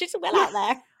 She's well out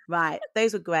there. Right,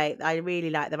 those were great. I really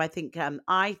like them. I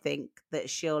think that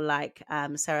she'll like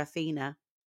Serafina.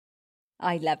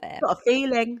 I love it. Got a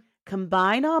feeling.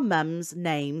 Combine our mums'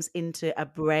 names into a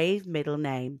brave middle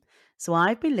name. So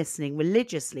I've been listening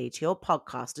religiously to your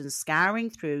podcast and scouring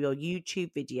through your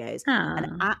YouTube videos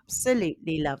and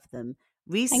absolutely love them.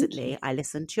 Recently, I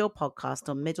listened to your podcast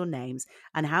on middle names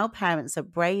and how parents are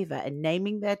braver in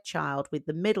naming their child with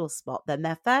the middle spot than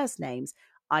their first names.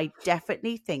 I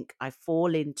definitely think I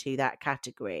fall into that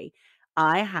category.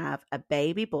 I have a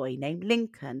baby boy named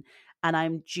Lincoln, and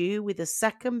I'm due with a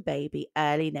second baby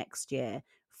early next year.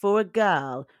 For a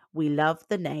girl, we love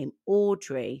the name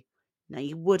Audrey. Now,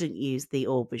 you wouldn't use the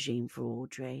aubergine for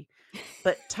Audrey,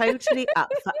 but totally up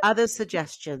for other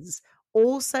suggestions.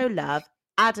 Also love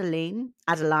Adeline,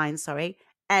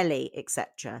 Ellie,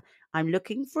 etc. I'm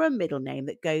looking for a middle name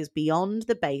that goes beyond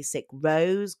the basic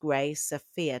Rose, Grace,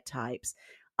 Sophia types.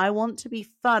 I want to be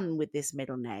fun with this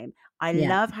middle name. I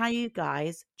love how you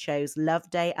guys chose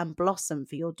Loveday and Blossom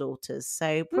for your daughters.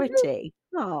 So pretty.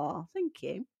 Oh, thank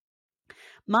you.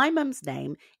 My mum's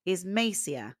name is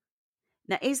Maisia.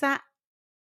 Now, is that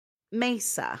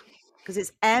Mesa? Because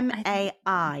it's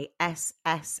Maissa.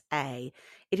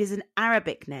 It is an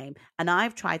Arabic name, and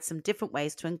I've tried some different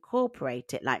ways to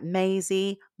incorporate it, like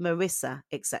Maisie, Marissa,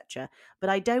 etc. But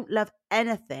I don't love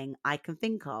anything I can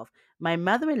think of. My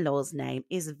mother-in-law's name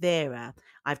is Vera.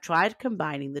 I've tried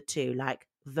combining the two, like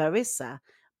Verissa,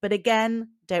 but again,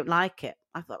 don't like it.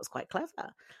 I thought it was quite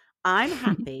clever. I'm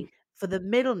happy for the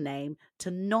middle name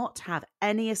to not have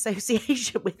any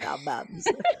association with our mums.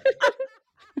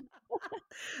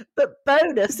 But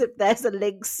bonus if there's a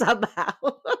link somehow.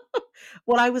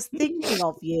 Well, I was thinking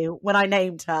of you when I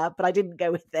named her, but I didn't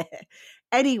go with it.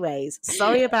 Anyways,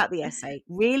 sorry about the essay.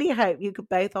 Really hope you could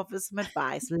both offer some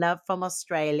advice. Love from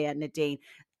Australia, Nadine.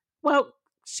 Well,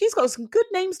 she's got some good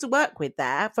names to work with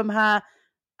there, from her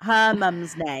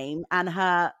mum's name and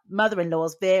her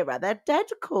mother-in-law's Vera. They're dead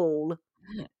cool.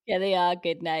 Yeah, they are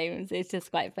good names. It's just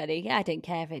quite funny. Yeah, I don't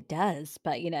care if it does,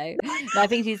 but no, I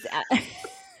think she's...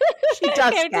 She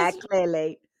does care,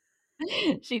 clearly.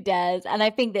 She does. And I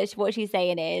think that what she's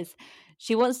saying is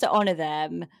she wants to honour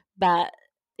them, but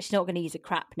she's not going to use a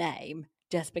crap name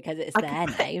just because it's their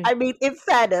name. I mean, in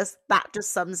fairness, that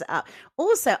just sums it up.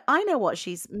 Also, I know what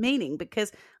she's meaning,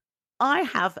 because I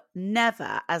have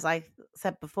never, as I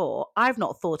said before, I've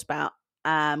not thought about,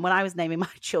 when I was naming my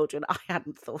children, I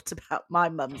hadn't thought about my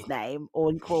mum's name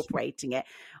or incorporating it,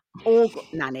 or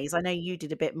nannies. I know you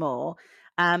did a bit more.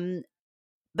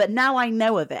 But now I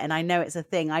know of it and I know it's a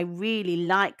thing. I really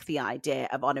like the idea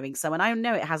of honouring someone. I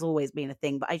know it has always been a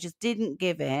thing, but I just didn't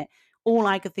give it. All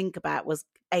I could think about was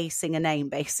acing a name,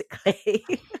 basically.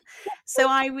 So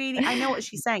I know what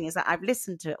she's saying is that I've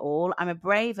listened to it all. I'm a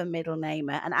braver middle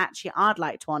namer, and actually I'd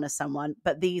like to honour someone,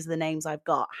 but these are the names I've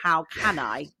got. How can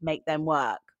I make them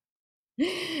work?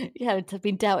 Yeah, it's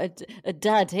been dealt a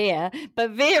dud here.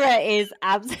 But Vera is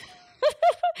absolutely...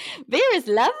 Vera's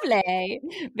lovely.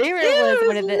 Vera was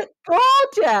one of the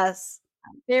gorgeous.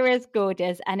 Vera's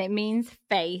gorgeous, and it means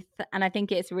faith, and I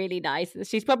think it's really nice.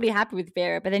 She's probably happy with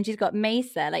Vera, but then she's got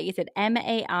Mesa, like you said,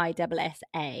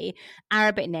 Maissa,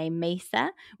 Arabic name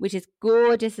Mesa, which is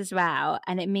gorgeous as well,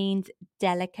 and it means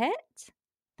delicate.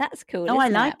 That's cool. Oh, I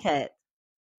like it.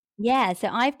 Yeah, so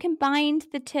I've combined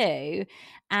the two,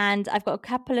 and I've got a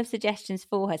couple of suggestions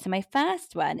for her. So my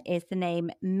first one is the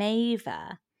name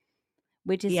Maeva,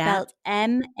 which is spelled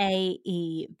Maeva.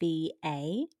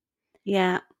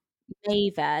 Yeah.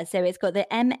 Maeva. So it's got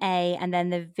the M-A and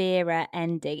then the Vera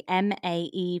ending,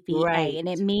 Maeva, right. And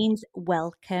it means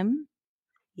welcome.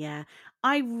 Yeah.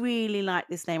 I really like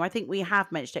this name. I think we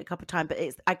have mentioned it a couple of times, but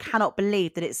I cannot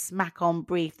believe that it's smack on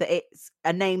brief, that it's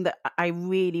a name that I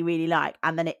really, really like.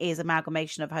 And then it is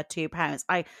amalgamation of her two parents.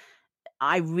 I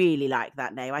really like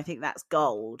that name. I think that's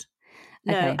gold.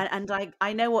 No, okay. and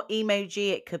I know what emoji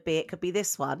it could be. It could be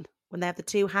this one when they have the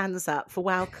two hands up for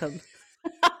welcome.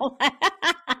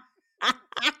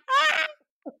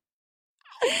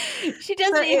 She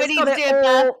doesn't even need to do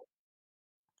it.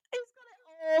 It's got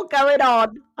it all going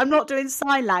on. I'm not doing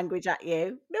sign language at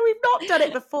you. No, we've not done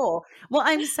it before. What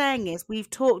I'm saying is we've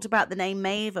talked about the name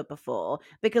Maeva before,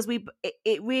 because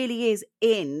it really is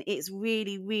in. It's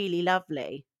really, really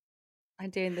lovely. I'm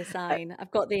doing the sign.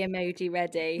 I've got the emoji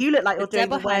ready. You look like you're doing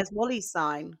the double Where's hand. Wally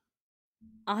sign.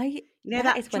 You know That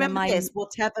that? is Do you one of remember my. this?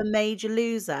 Whatever made you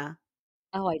loser.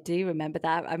 Oh, I do remember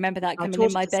that. I remember that I coming taught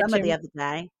in it my to Summer the bedroom. other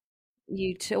day.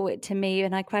 You taught it to me,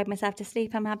 and I cried myself to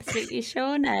sleep. I'm absolutely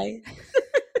sure. No.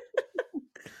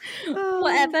 Oh,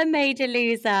 Whatever made you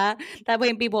loser, that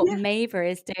won't be what yeah. Maver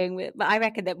is doing with. But I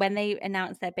reckon that when they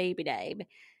announce their baby name,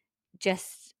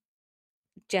 just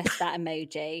that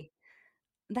emoji.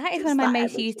 That is one Just of my that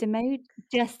most emoji. used emoji.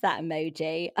 Just that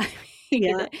emoji. I mean,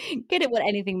 Yeah. couldn't want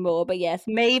anything more. But yes,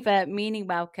 Maver, meaning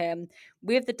welcome,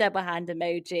 with the double hand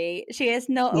emoji. She is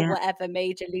not a Yeah. whatever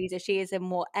major loser. She is a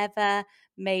whatever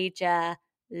major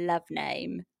love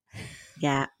name.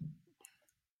 Yeah.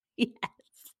 Yes.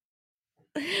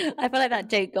 I feel like that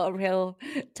joke got a real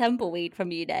tumbleweed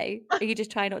from you now. Are you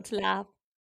just trying not to laugh?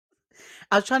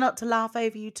 I'll try not to laugh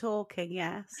over you talking,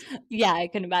 yes. Yeah, I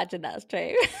can imagine that's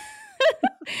true.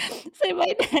 So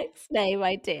my next name,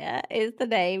 my dear, is the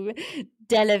name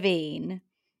Delevigne.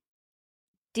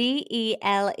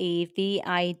 Delevigene,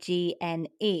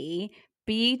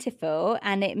 beautiful,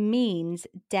 and it means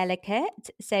delicate.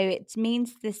 So it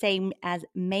means the same as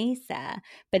Mesa,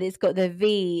 but it's got the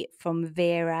V from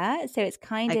Vera. So it's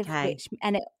kind of Okay.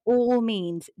 and it all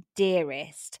means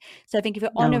dearest. So I think if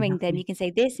you're Oh, honoring them, lovely. you can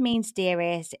say this means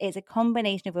dearest. It's a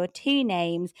combination of your two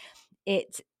names.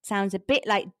 It sounds a bit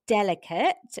like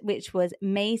delicate, which was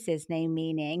Mesa's name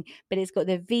meaning, but it's got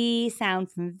the V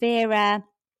sound from Vera.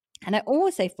 And I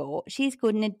also thought she's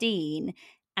called Nadine,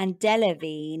 and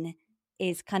Delevigne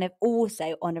is kind of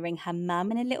also honouring her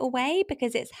mum in a little way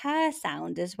because it's her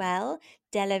sound as well.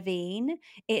 Delevigne.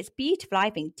 It's beautiful,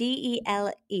 I think.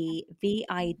 Delevigene.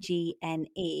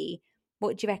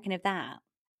 What do you reckon of that?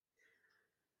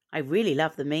 I really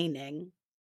love the meaning.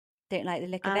 Don't like the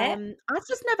look of it? I've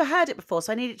just never heard it before,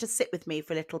 so I need it to sit with me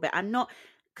for a little bit. I'm not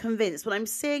convinced. When I'm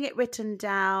seeing it written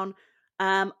down,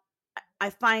 I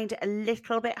find it a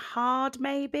little bit hard,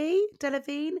 maybe,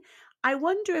 Delevigne. I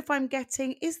wonder if I'm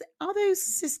getting, are those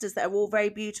sisters that are all very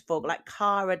beautiful, like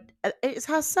Cara, is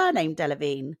her surname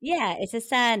Delevigne? Yeah, it's a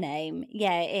surname.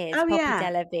 Yeah, it is. Oh, Poppy yeah.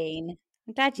 Delevigne.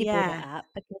 I'm glad you brought it Yeah. up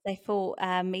because I thought,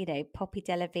 Poppy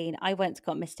Delevigne. I once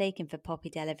got mistaken for Poppy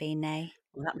Delevigne.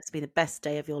 Well, that must be the best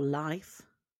day of your life.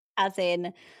 As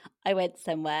in, I went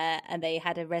somewhere and they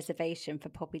had a reservation for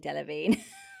Poppy Delevigne.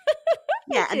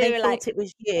 Yeah, and They they were thought like, it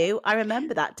was you. I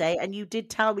remember that day, and you did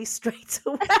tell me straight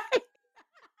away.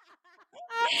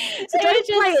 So it was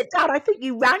don't play just, it down. I think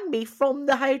you rang me from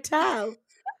the hotel.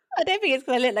 I don't think it's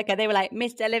because I look like her. They were like,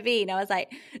 Miss Delevigne. I was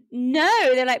like, no.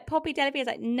 They're like, Poppy Delevigne. I was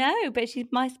like, no, but she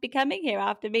must be coming here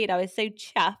after me. And I was so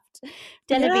chuffed.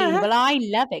 Delevigne. Yeah, Well, I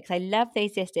love it because I love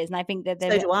those sisters. And I think that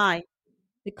so do I.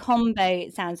 the combo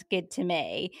sounds good to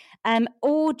me.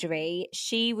 Audrey,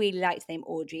 she really likes the name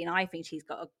Audrey, and I think she's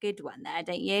got a good one there,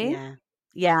 don't you? Yeah.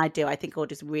 Yeah, I do. I think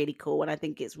Audrey's really cool, and I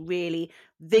think it's really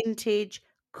vintage,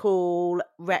 cool,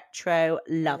 retro.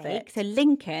 Love Lake. it. So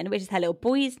Lincoln, which is her little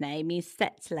boy's name, means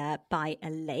settler by a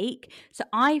lake. So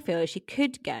I feel she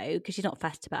could go, because she's not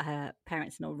fussed about her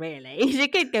parents and all really, she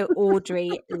could go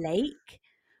Audrey Lake,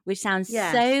 which sounds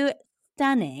Yeah. so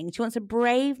stunning. She wants a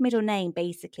brave middle name,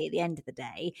 basically, at the end of the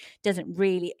day. Doesn't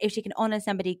really, if she can honour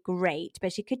somebody, great,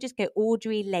 but she could just go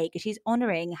Audrey Lake. She's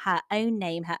honouring her own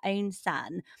name, her own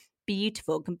son.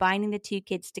 Beautiful, combining the two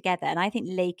kids together. And I think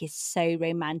Lake is so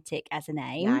romantic as a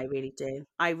name. Yeah, I really do.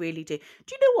 I really do.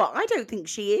 Do you know what? I don't think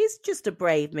she is just a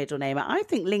brave middle name. I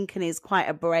think Lincoln is quite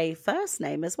a brave first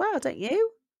name as well, don't you?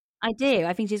 I do.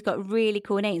 I think she's got really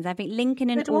cool names. I think Lincoln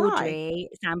and So do I. Audrey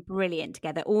sound brilliant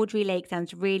together. Audrey Lake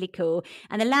sounds really cool.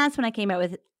 And the last one I came up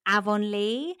with,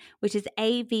 Avonlea, which is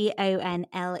Avonlea.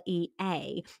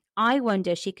 I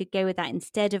wonder if she could go with that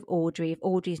instead of Audrey, if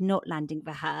Audrey's not landing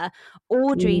for her.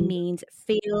 Audrey means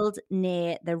field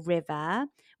near the river,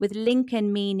 with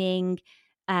Lincoln meaning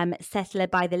settler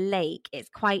by the lake. It's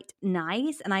quite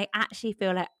nice. And I actually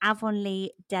feel like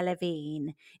Avonlea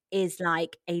Delevigne is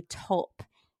like a top,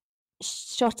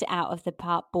 shot it out of the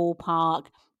ballpark.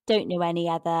 Don't know any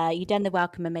other. You've done the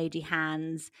welcome emoji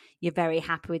hands. You're very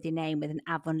happy with your name with an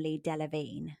Avonlea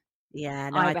Delevigne. Yeah,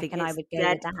 no, I I think reckon I it's would go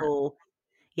dead with that. cool.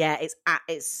 Yeah,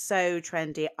 it's so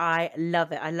trendy. I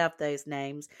love it. I love those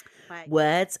names. Right.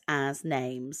 Words as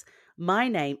names. My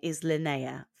name is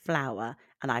Linnea Flower,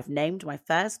 and I've named my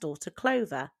first daughter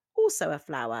Clover, also a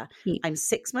flower. Cute. I'm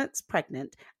 6 months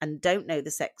pregnant and don't know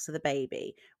the sex of the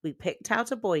baby. We picked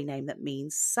out a boy name that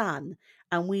means sun,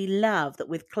 and we love that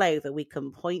with Clover we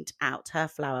can point out her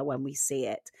flower when we see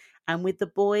it. And with the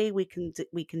boy we can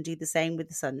do the same with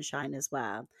the sunshine as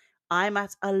well. I'm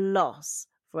at a loss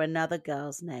for another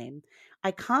girl's name.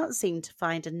 I can't seem to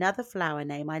find another flower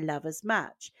name I love as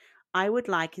much. I would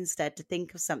like instead to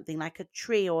think of something like a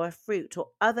tree or a fruit or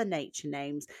other nature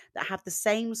names that have the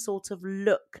same sort of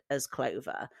look as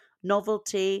clover.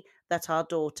 Novelty that our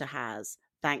daughter has.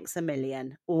 Thanks a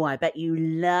million. Oh, I bet you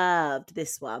loved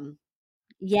this one.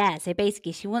 Yeah, so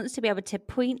basically she wants to be able to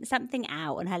point something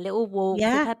out on her little walks with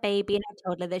Yeah. her baby and her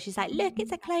toddler that she's like, look,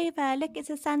 it's a clover, look, it's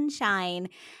a sunshine.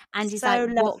 And she's So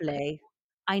like, what? lovely.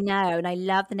 I know, and I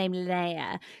love the name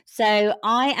Linnea. So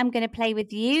I am going to play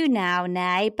with you now,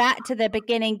 Nay. Back to the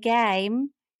beginning game.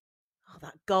 Oh,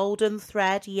 that golden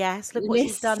thread. Yes, look what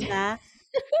she's done there.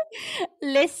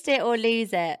 List it or lose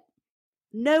it.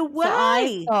 No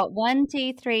way. So I've got 1,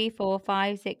 2, 3, 4,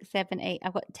 5, 6, 7, 8.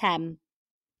 I've got 10.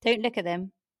 Don't look at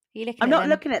them. Are you looking I'm at not them?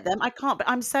 looking at them. I can't, but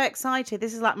I'm so excited.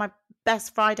 This is like my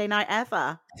best Friday night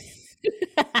ever.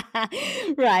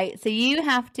 Right. So you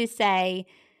have to say,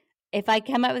 if I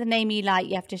come up with a name you like,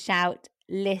 you have to shout,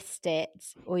 list it,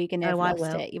 or you're going to have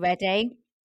lost it. You ready?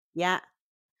 Yeah.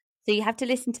 So you have to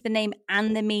listen to the name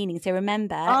and the meaning. So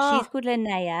remember, she's called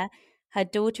Linnea. Her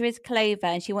daughter is Clover,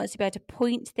 and she wants to be able to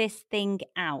point this thing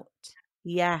out.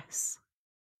 Yes.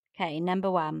 Okay, number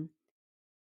 1.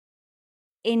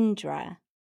 Indra,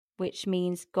 which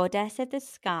means goddess of the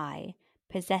sky,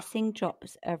 possessing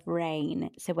drops of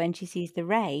rain. So when she sees the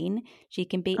rain, she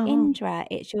can be Indra.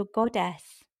 It's your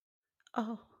goddess.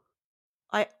 Oh,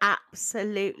 I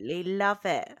absolutely love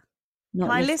it. Not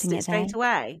Can I list listing it straight there.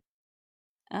 away?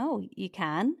 Oh, you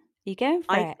can. You're going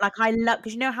for it. I love,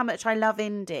 because you know how much I love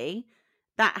indie.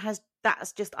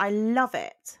 That's just, I love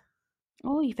it.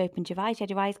 Oh, you've opened your eyes. You had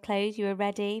your eyes closed. You were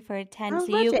ready for a 10. I'm So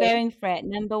you're ready. going for it.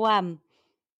 Number 1.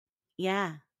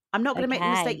 Yeah. I'm not going to make the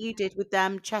mistake Okay. you did with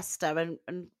Chester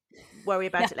and worry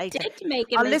about it later. Did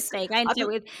make a I'll mistake? listen- I ended up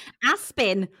with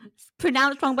Aspin,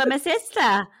 pronounced wrong by my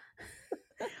sister.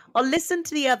 I'll listen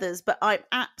to the others, but I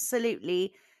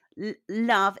absolutely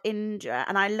love Indra,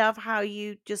 and I love how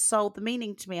you just sold the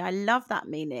meaning to me. I love that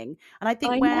meaning, and I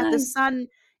think where the sun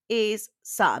is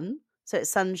sun, so it's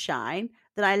sunshine,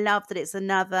 then I love that it's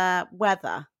another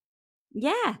weather.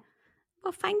 Yeah.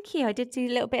 Well, thank you. I did do a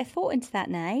little bit of thought into that,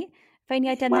 Nay. If only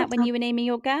I'd done Well that when you were naming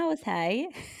your girls, hey?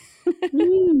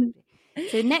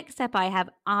 So next up I have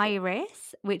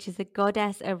Iris, which is the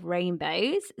goddess of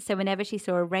rainbows. So whenever she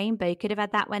saw a rainbow, could have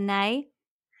had that one, Nay.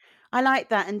 I like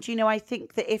that. And do you know, I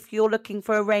think that if you're looking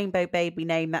for a rainbow baby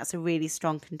name, that's a really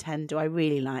strong contender. I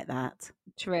really like that.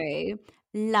 True.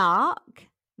 Lark,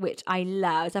 which I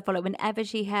love. So I felt like whenever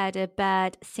she heard a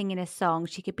bird singing a song,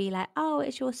 she could be like, oh,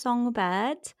 it's your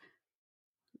songbird.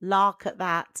 Lark at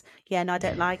that. Yeah, no, I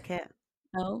don't like it.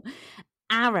 Oh.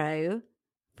 Arrow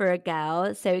for a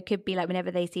girl. So it could be like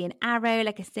whenever they see an arrow,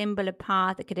 like a symbol of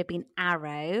path, it could have been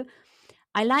arrow.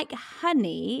 I like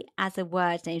honey as a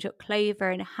word name. She's got clover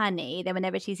and honey. Then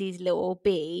whenever she sees little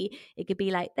bee, it could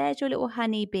be like, there's your little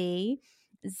honey bee.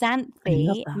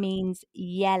 Xanthi means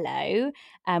yellow,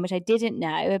 which I didn't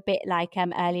know, a bit like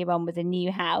earlier on with a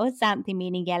new house, Xanthi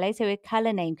meaning yellow. So a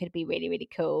colour name could be really, really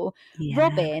cool. Yeah.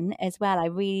 Robin as well. I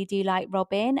really do like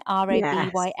Robin,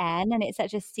 Robyn, and it's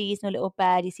such a seasonal little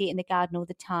bird. You see it in the garden all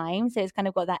the time. So it's kind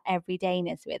of got that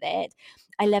everydayness with it.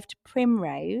 I loved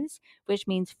Primrose, which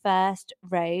means first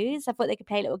rose. I thought they could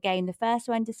play a little game, the first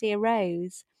one to see a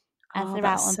rose as they're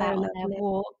out on their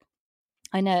walk.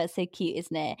 I know, it's so cute,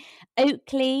 isn't it?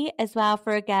 Oakley as well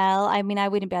for a girl. I mean, I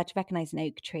wouldn't be able to recognise an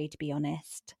oak tree, to be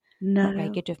honest. No. Not very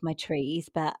good with my trees,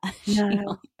 but she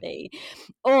might be.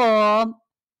 Or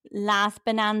last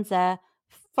bonanza,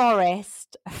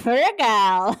 Forest for a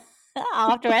girl.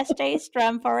 After S.J.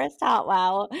 Strum, Forest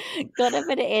Hartwell. Gotta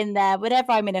put it in there.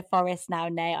 Whenever I'm in a forest now,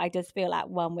 Nate, I just feel like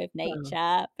one with nature.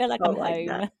 I feel like I'm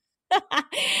home.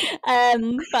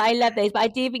 But I love those. But I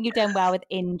do think you've done well with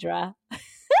Indra.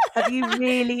 Have you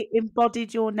really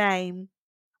embodied your name?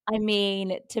 I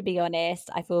mean, to be honest,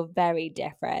 I feel very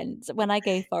different when I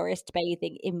go forest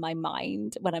bathing in my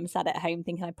mind. When I'm sat at home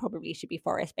thinking I probably should be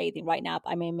forest bathing right now,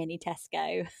 but I'm in mini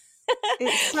Tesco.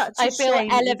 It's such a I feel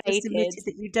shame elevated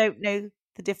that you don't know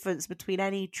the difference between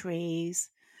any trees.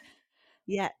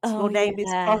 Yet your name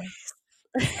is Forest.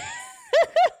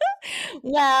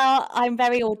 Well, I'm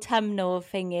very autumnal,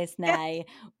 thing is, Nay.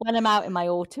 When I'm out in my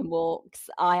autumn walks,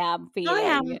 I am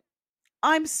feeling.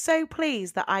 I'm so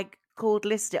pleased that I called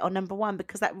List It on number 1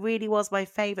 because that really was my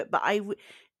favourite. But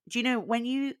do you know, when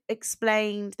you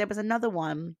explained, there was another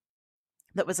one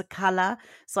that was a colour.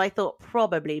 So I thought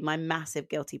probably my massive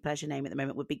guilty pleasure name at the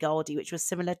moment would be Goldie, which was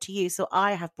similar to you. So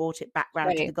I have brought it back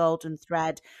round to the golden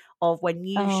thread of when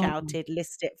you shouted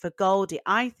List It for Goldie.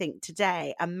 I think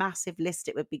today a massive List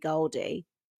It would be Goldie.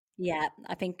 Yeah,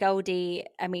 I think Goldie,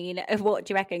 I mean, what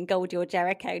do you reckon? Goldie or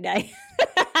Jericho? No.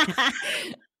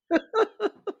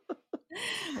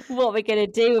 What we're going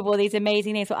to do with all these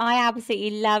amazing names. Well, I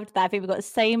absolutely loved that. I think we've got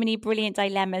so many brilliant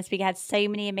dilemmas. We had so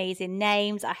many amazing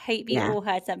names. I hope you all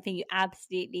heard something you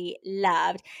absolutely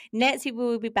loved. Next week, we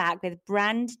will be back with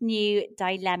brand new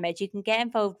dilemmas. You can get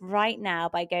involved right now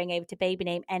by going over to Baby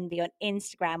Name Envy on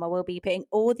Instagram, where we'll be putting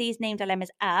all these name dilemmas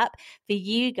up for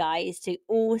you guys to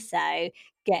also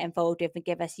get involved with and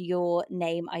give us your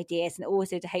name ideas, and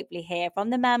also to hopefully hear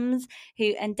from the mums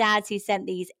and dads who sent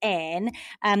these in.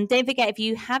 Don't forget, if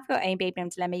you have your own baby name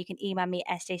dilemma, you can email me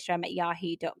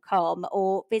sjstrum@yahoo.com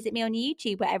or visit me on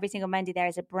YouTube, where every single Monday there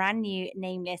is a brand new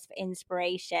name list for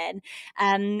inspiration.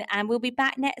 And we'll be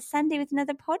back next Sunday with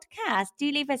another podcast.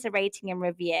 Do leave us a rating and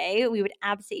review. We would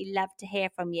absolutely love to hear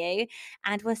from you,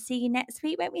 and we'll see you next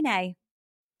week, won't we know?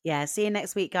 Yeah, see you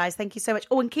next week, guys. Thank you so much.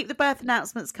 Oh, and keep the birth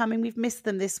announcements coming. We've missed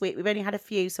them this week. We've only had a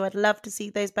few, so I'd love to see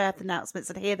those birth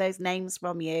announcements and hear those names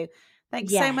from you.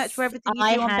 Thanks so much for everything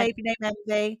you do on Baby Name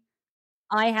Envy.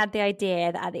 I had the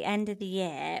idea that at the end of the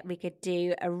year, we could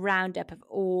do a roundup of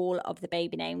all of the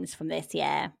baby names from this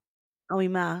year. Oh, we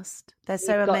must. They're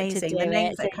so amazing. The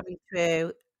names that are coming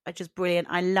through are just brilliant.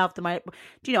 I love them.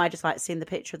 Do you know, I just like seeing the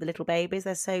picture of the little babies.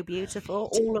 They're so beautiful.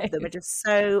 All of them are just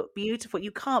so beautiful.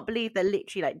 You can't believe they're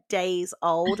literally like days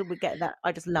old, and we get that.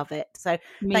 I just love it. So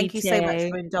thank you so much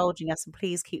for indulging us, and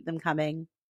please keep them coming.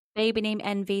 Baby Name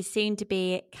Envy, soon to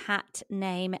be Cat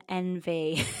Name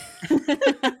Envy.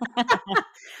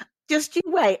 Just you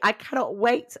wait. I cannot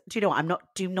wait. Do you know what?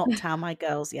 Do not tell my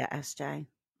girls yet, SJ.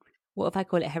 What if I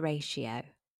call it Horatio?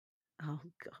 Oh,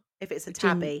 God. If it's a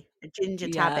tabby, a ginger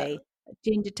tabby.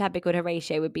 Ginger tabby called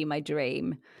Horatio would be my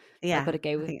dream. Yeah. I've got to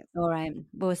go with it. All right.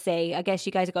 We'll see. I guess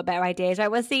you guys have got better ideas. Right.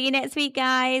 We'll see you next week,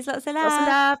 guys. Lots of love. Lots of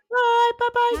love.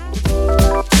 Bye.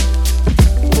 Bye-bye.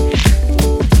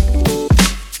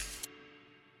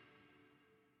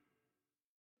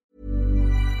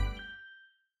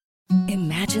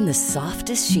 Imagine the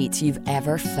softest sheets you've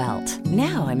ever felt.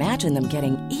 Now imagine them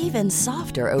getting even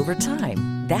softer over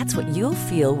time. That's what you'll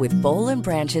feel with Boll &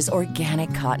 Branch's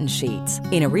organic cotton sheets.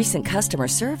 In a recent customer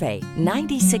survey,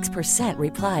 96%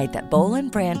 replied that Boll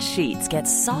 & Branch sheets get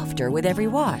softer with every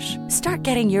wash. Start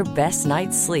getting your best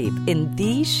night's sleep in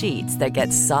these sheets that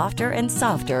get softer and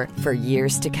softer for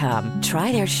years to come.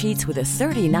 Try their sheets with a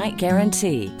 30-night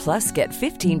guarantee. Plus, get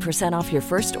 15% off your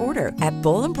first order at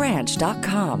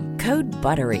bollandbranch.com. Code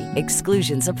BUTTERY.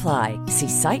 Exclusions apply. See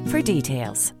site for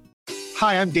details.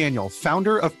 Hi, I'm Daniel,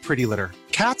 founder of Pretty Litter.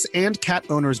 Cats and cat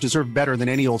owners deserve better than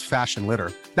any old-fashioned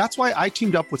litter. That's why I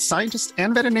teamed up with scientists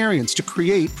and veterinarians to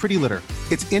create Pretty Litter.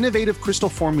 Its innovative crystal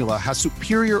formula has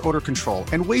superior odor control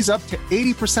and weighs up to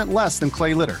 80% less than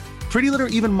clay litter. Pretty Litter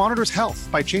even monitors health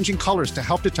by changing colors to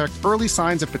help detect early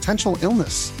signs of potential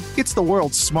illness. It's the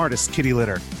world's smartest kitty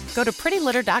litter. Go to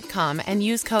prettylitter.com and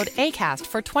use code ACAST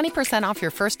for 20% off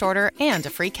your first order and a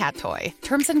free cat toy.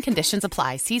 Terms and conditions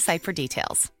apply. See site for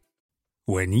details.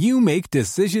 When you make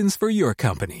decisions for your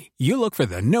company, you look for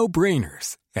the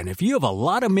no-brainers. And if you have a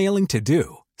lot of mailing to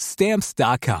do,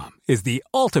 Stamps.com is the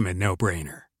ultimate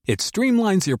no-brainer. It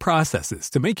streamlines your processes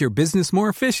to make your business more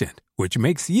efficient, which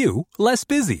makes you less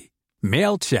busy.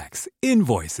 Mail checks,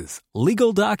 invoices,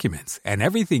 legal documents, and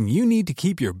everything you need to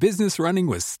keep your business running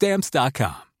with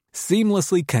Stamps.com.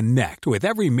 Seamlessly connect with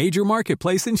every major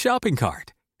marketplace and shopping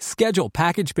cart. Schedule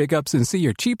package pickups and see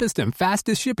your cheapest and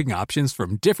fastest shipping options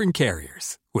from different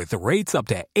carriers, with rates up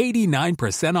to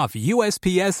 89% off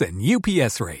USPS and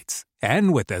UPS rates.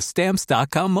 And with the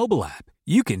Stamps.com mobile app,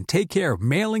 you can take care of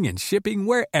mailing and shipping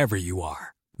wherever you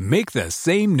are. Make the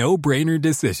same no-brainer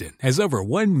decision as over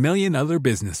 1 million other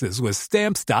businesses with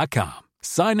Stamps.com.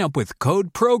 Sign up with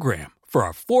Code PROGRAM for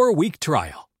a 4-week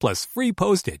trial, plus free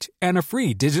postage and a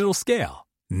free digital scale.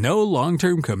 No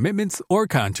long-term commitments or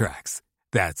contracts.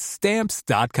 That's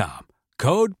Stamps.com.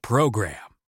 Code PROGRAM.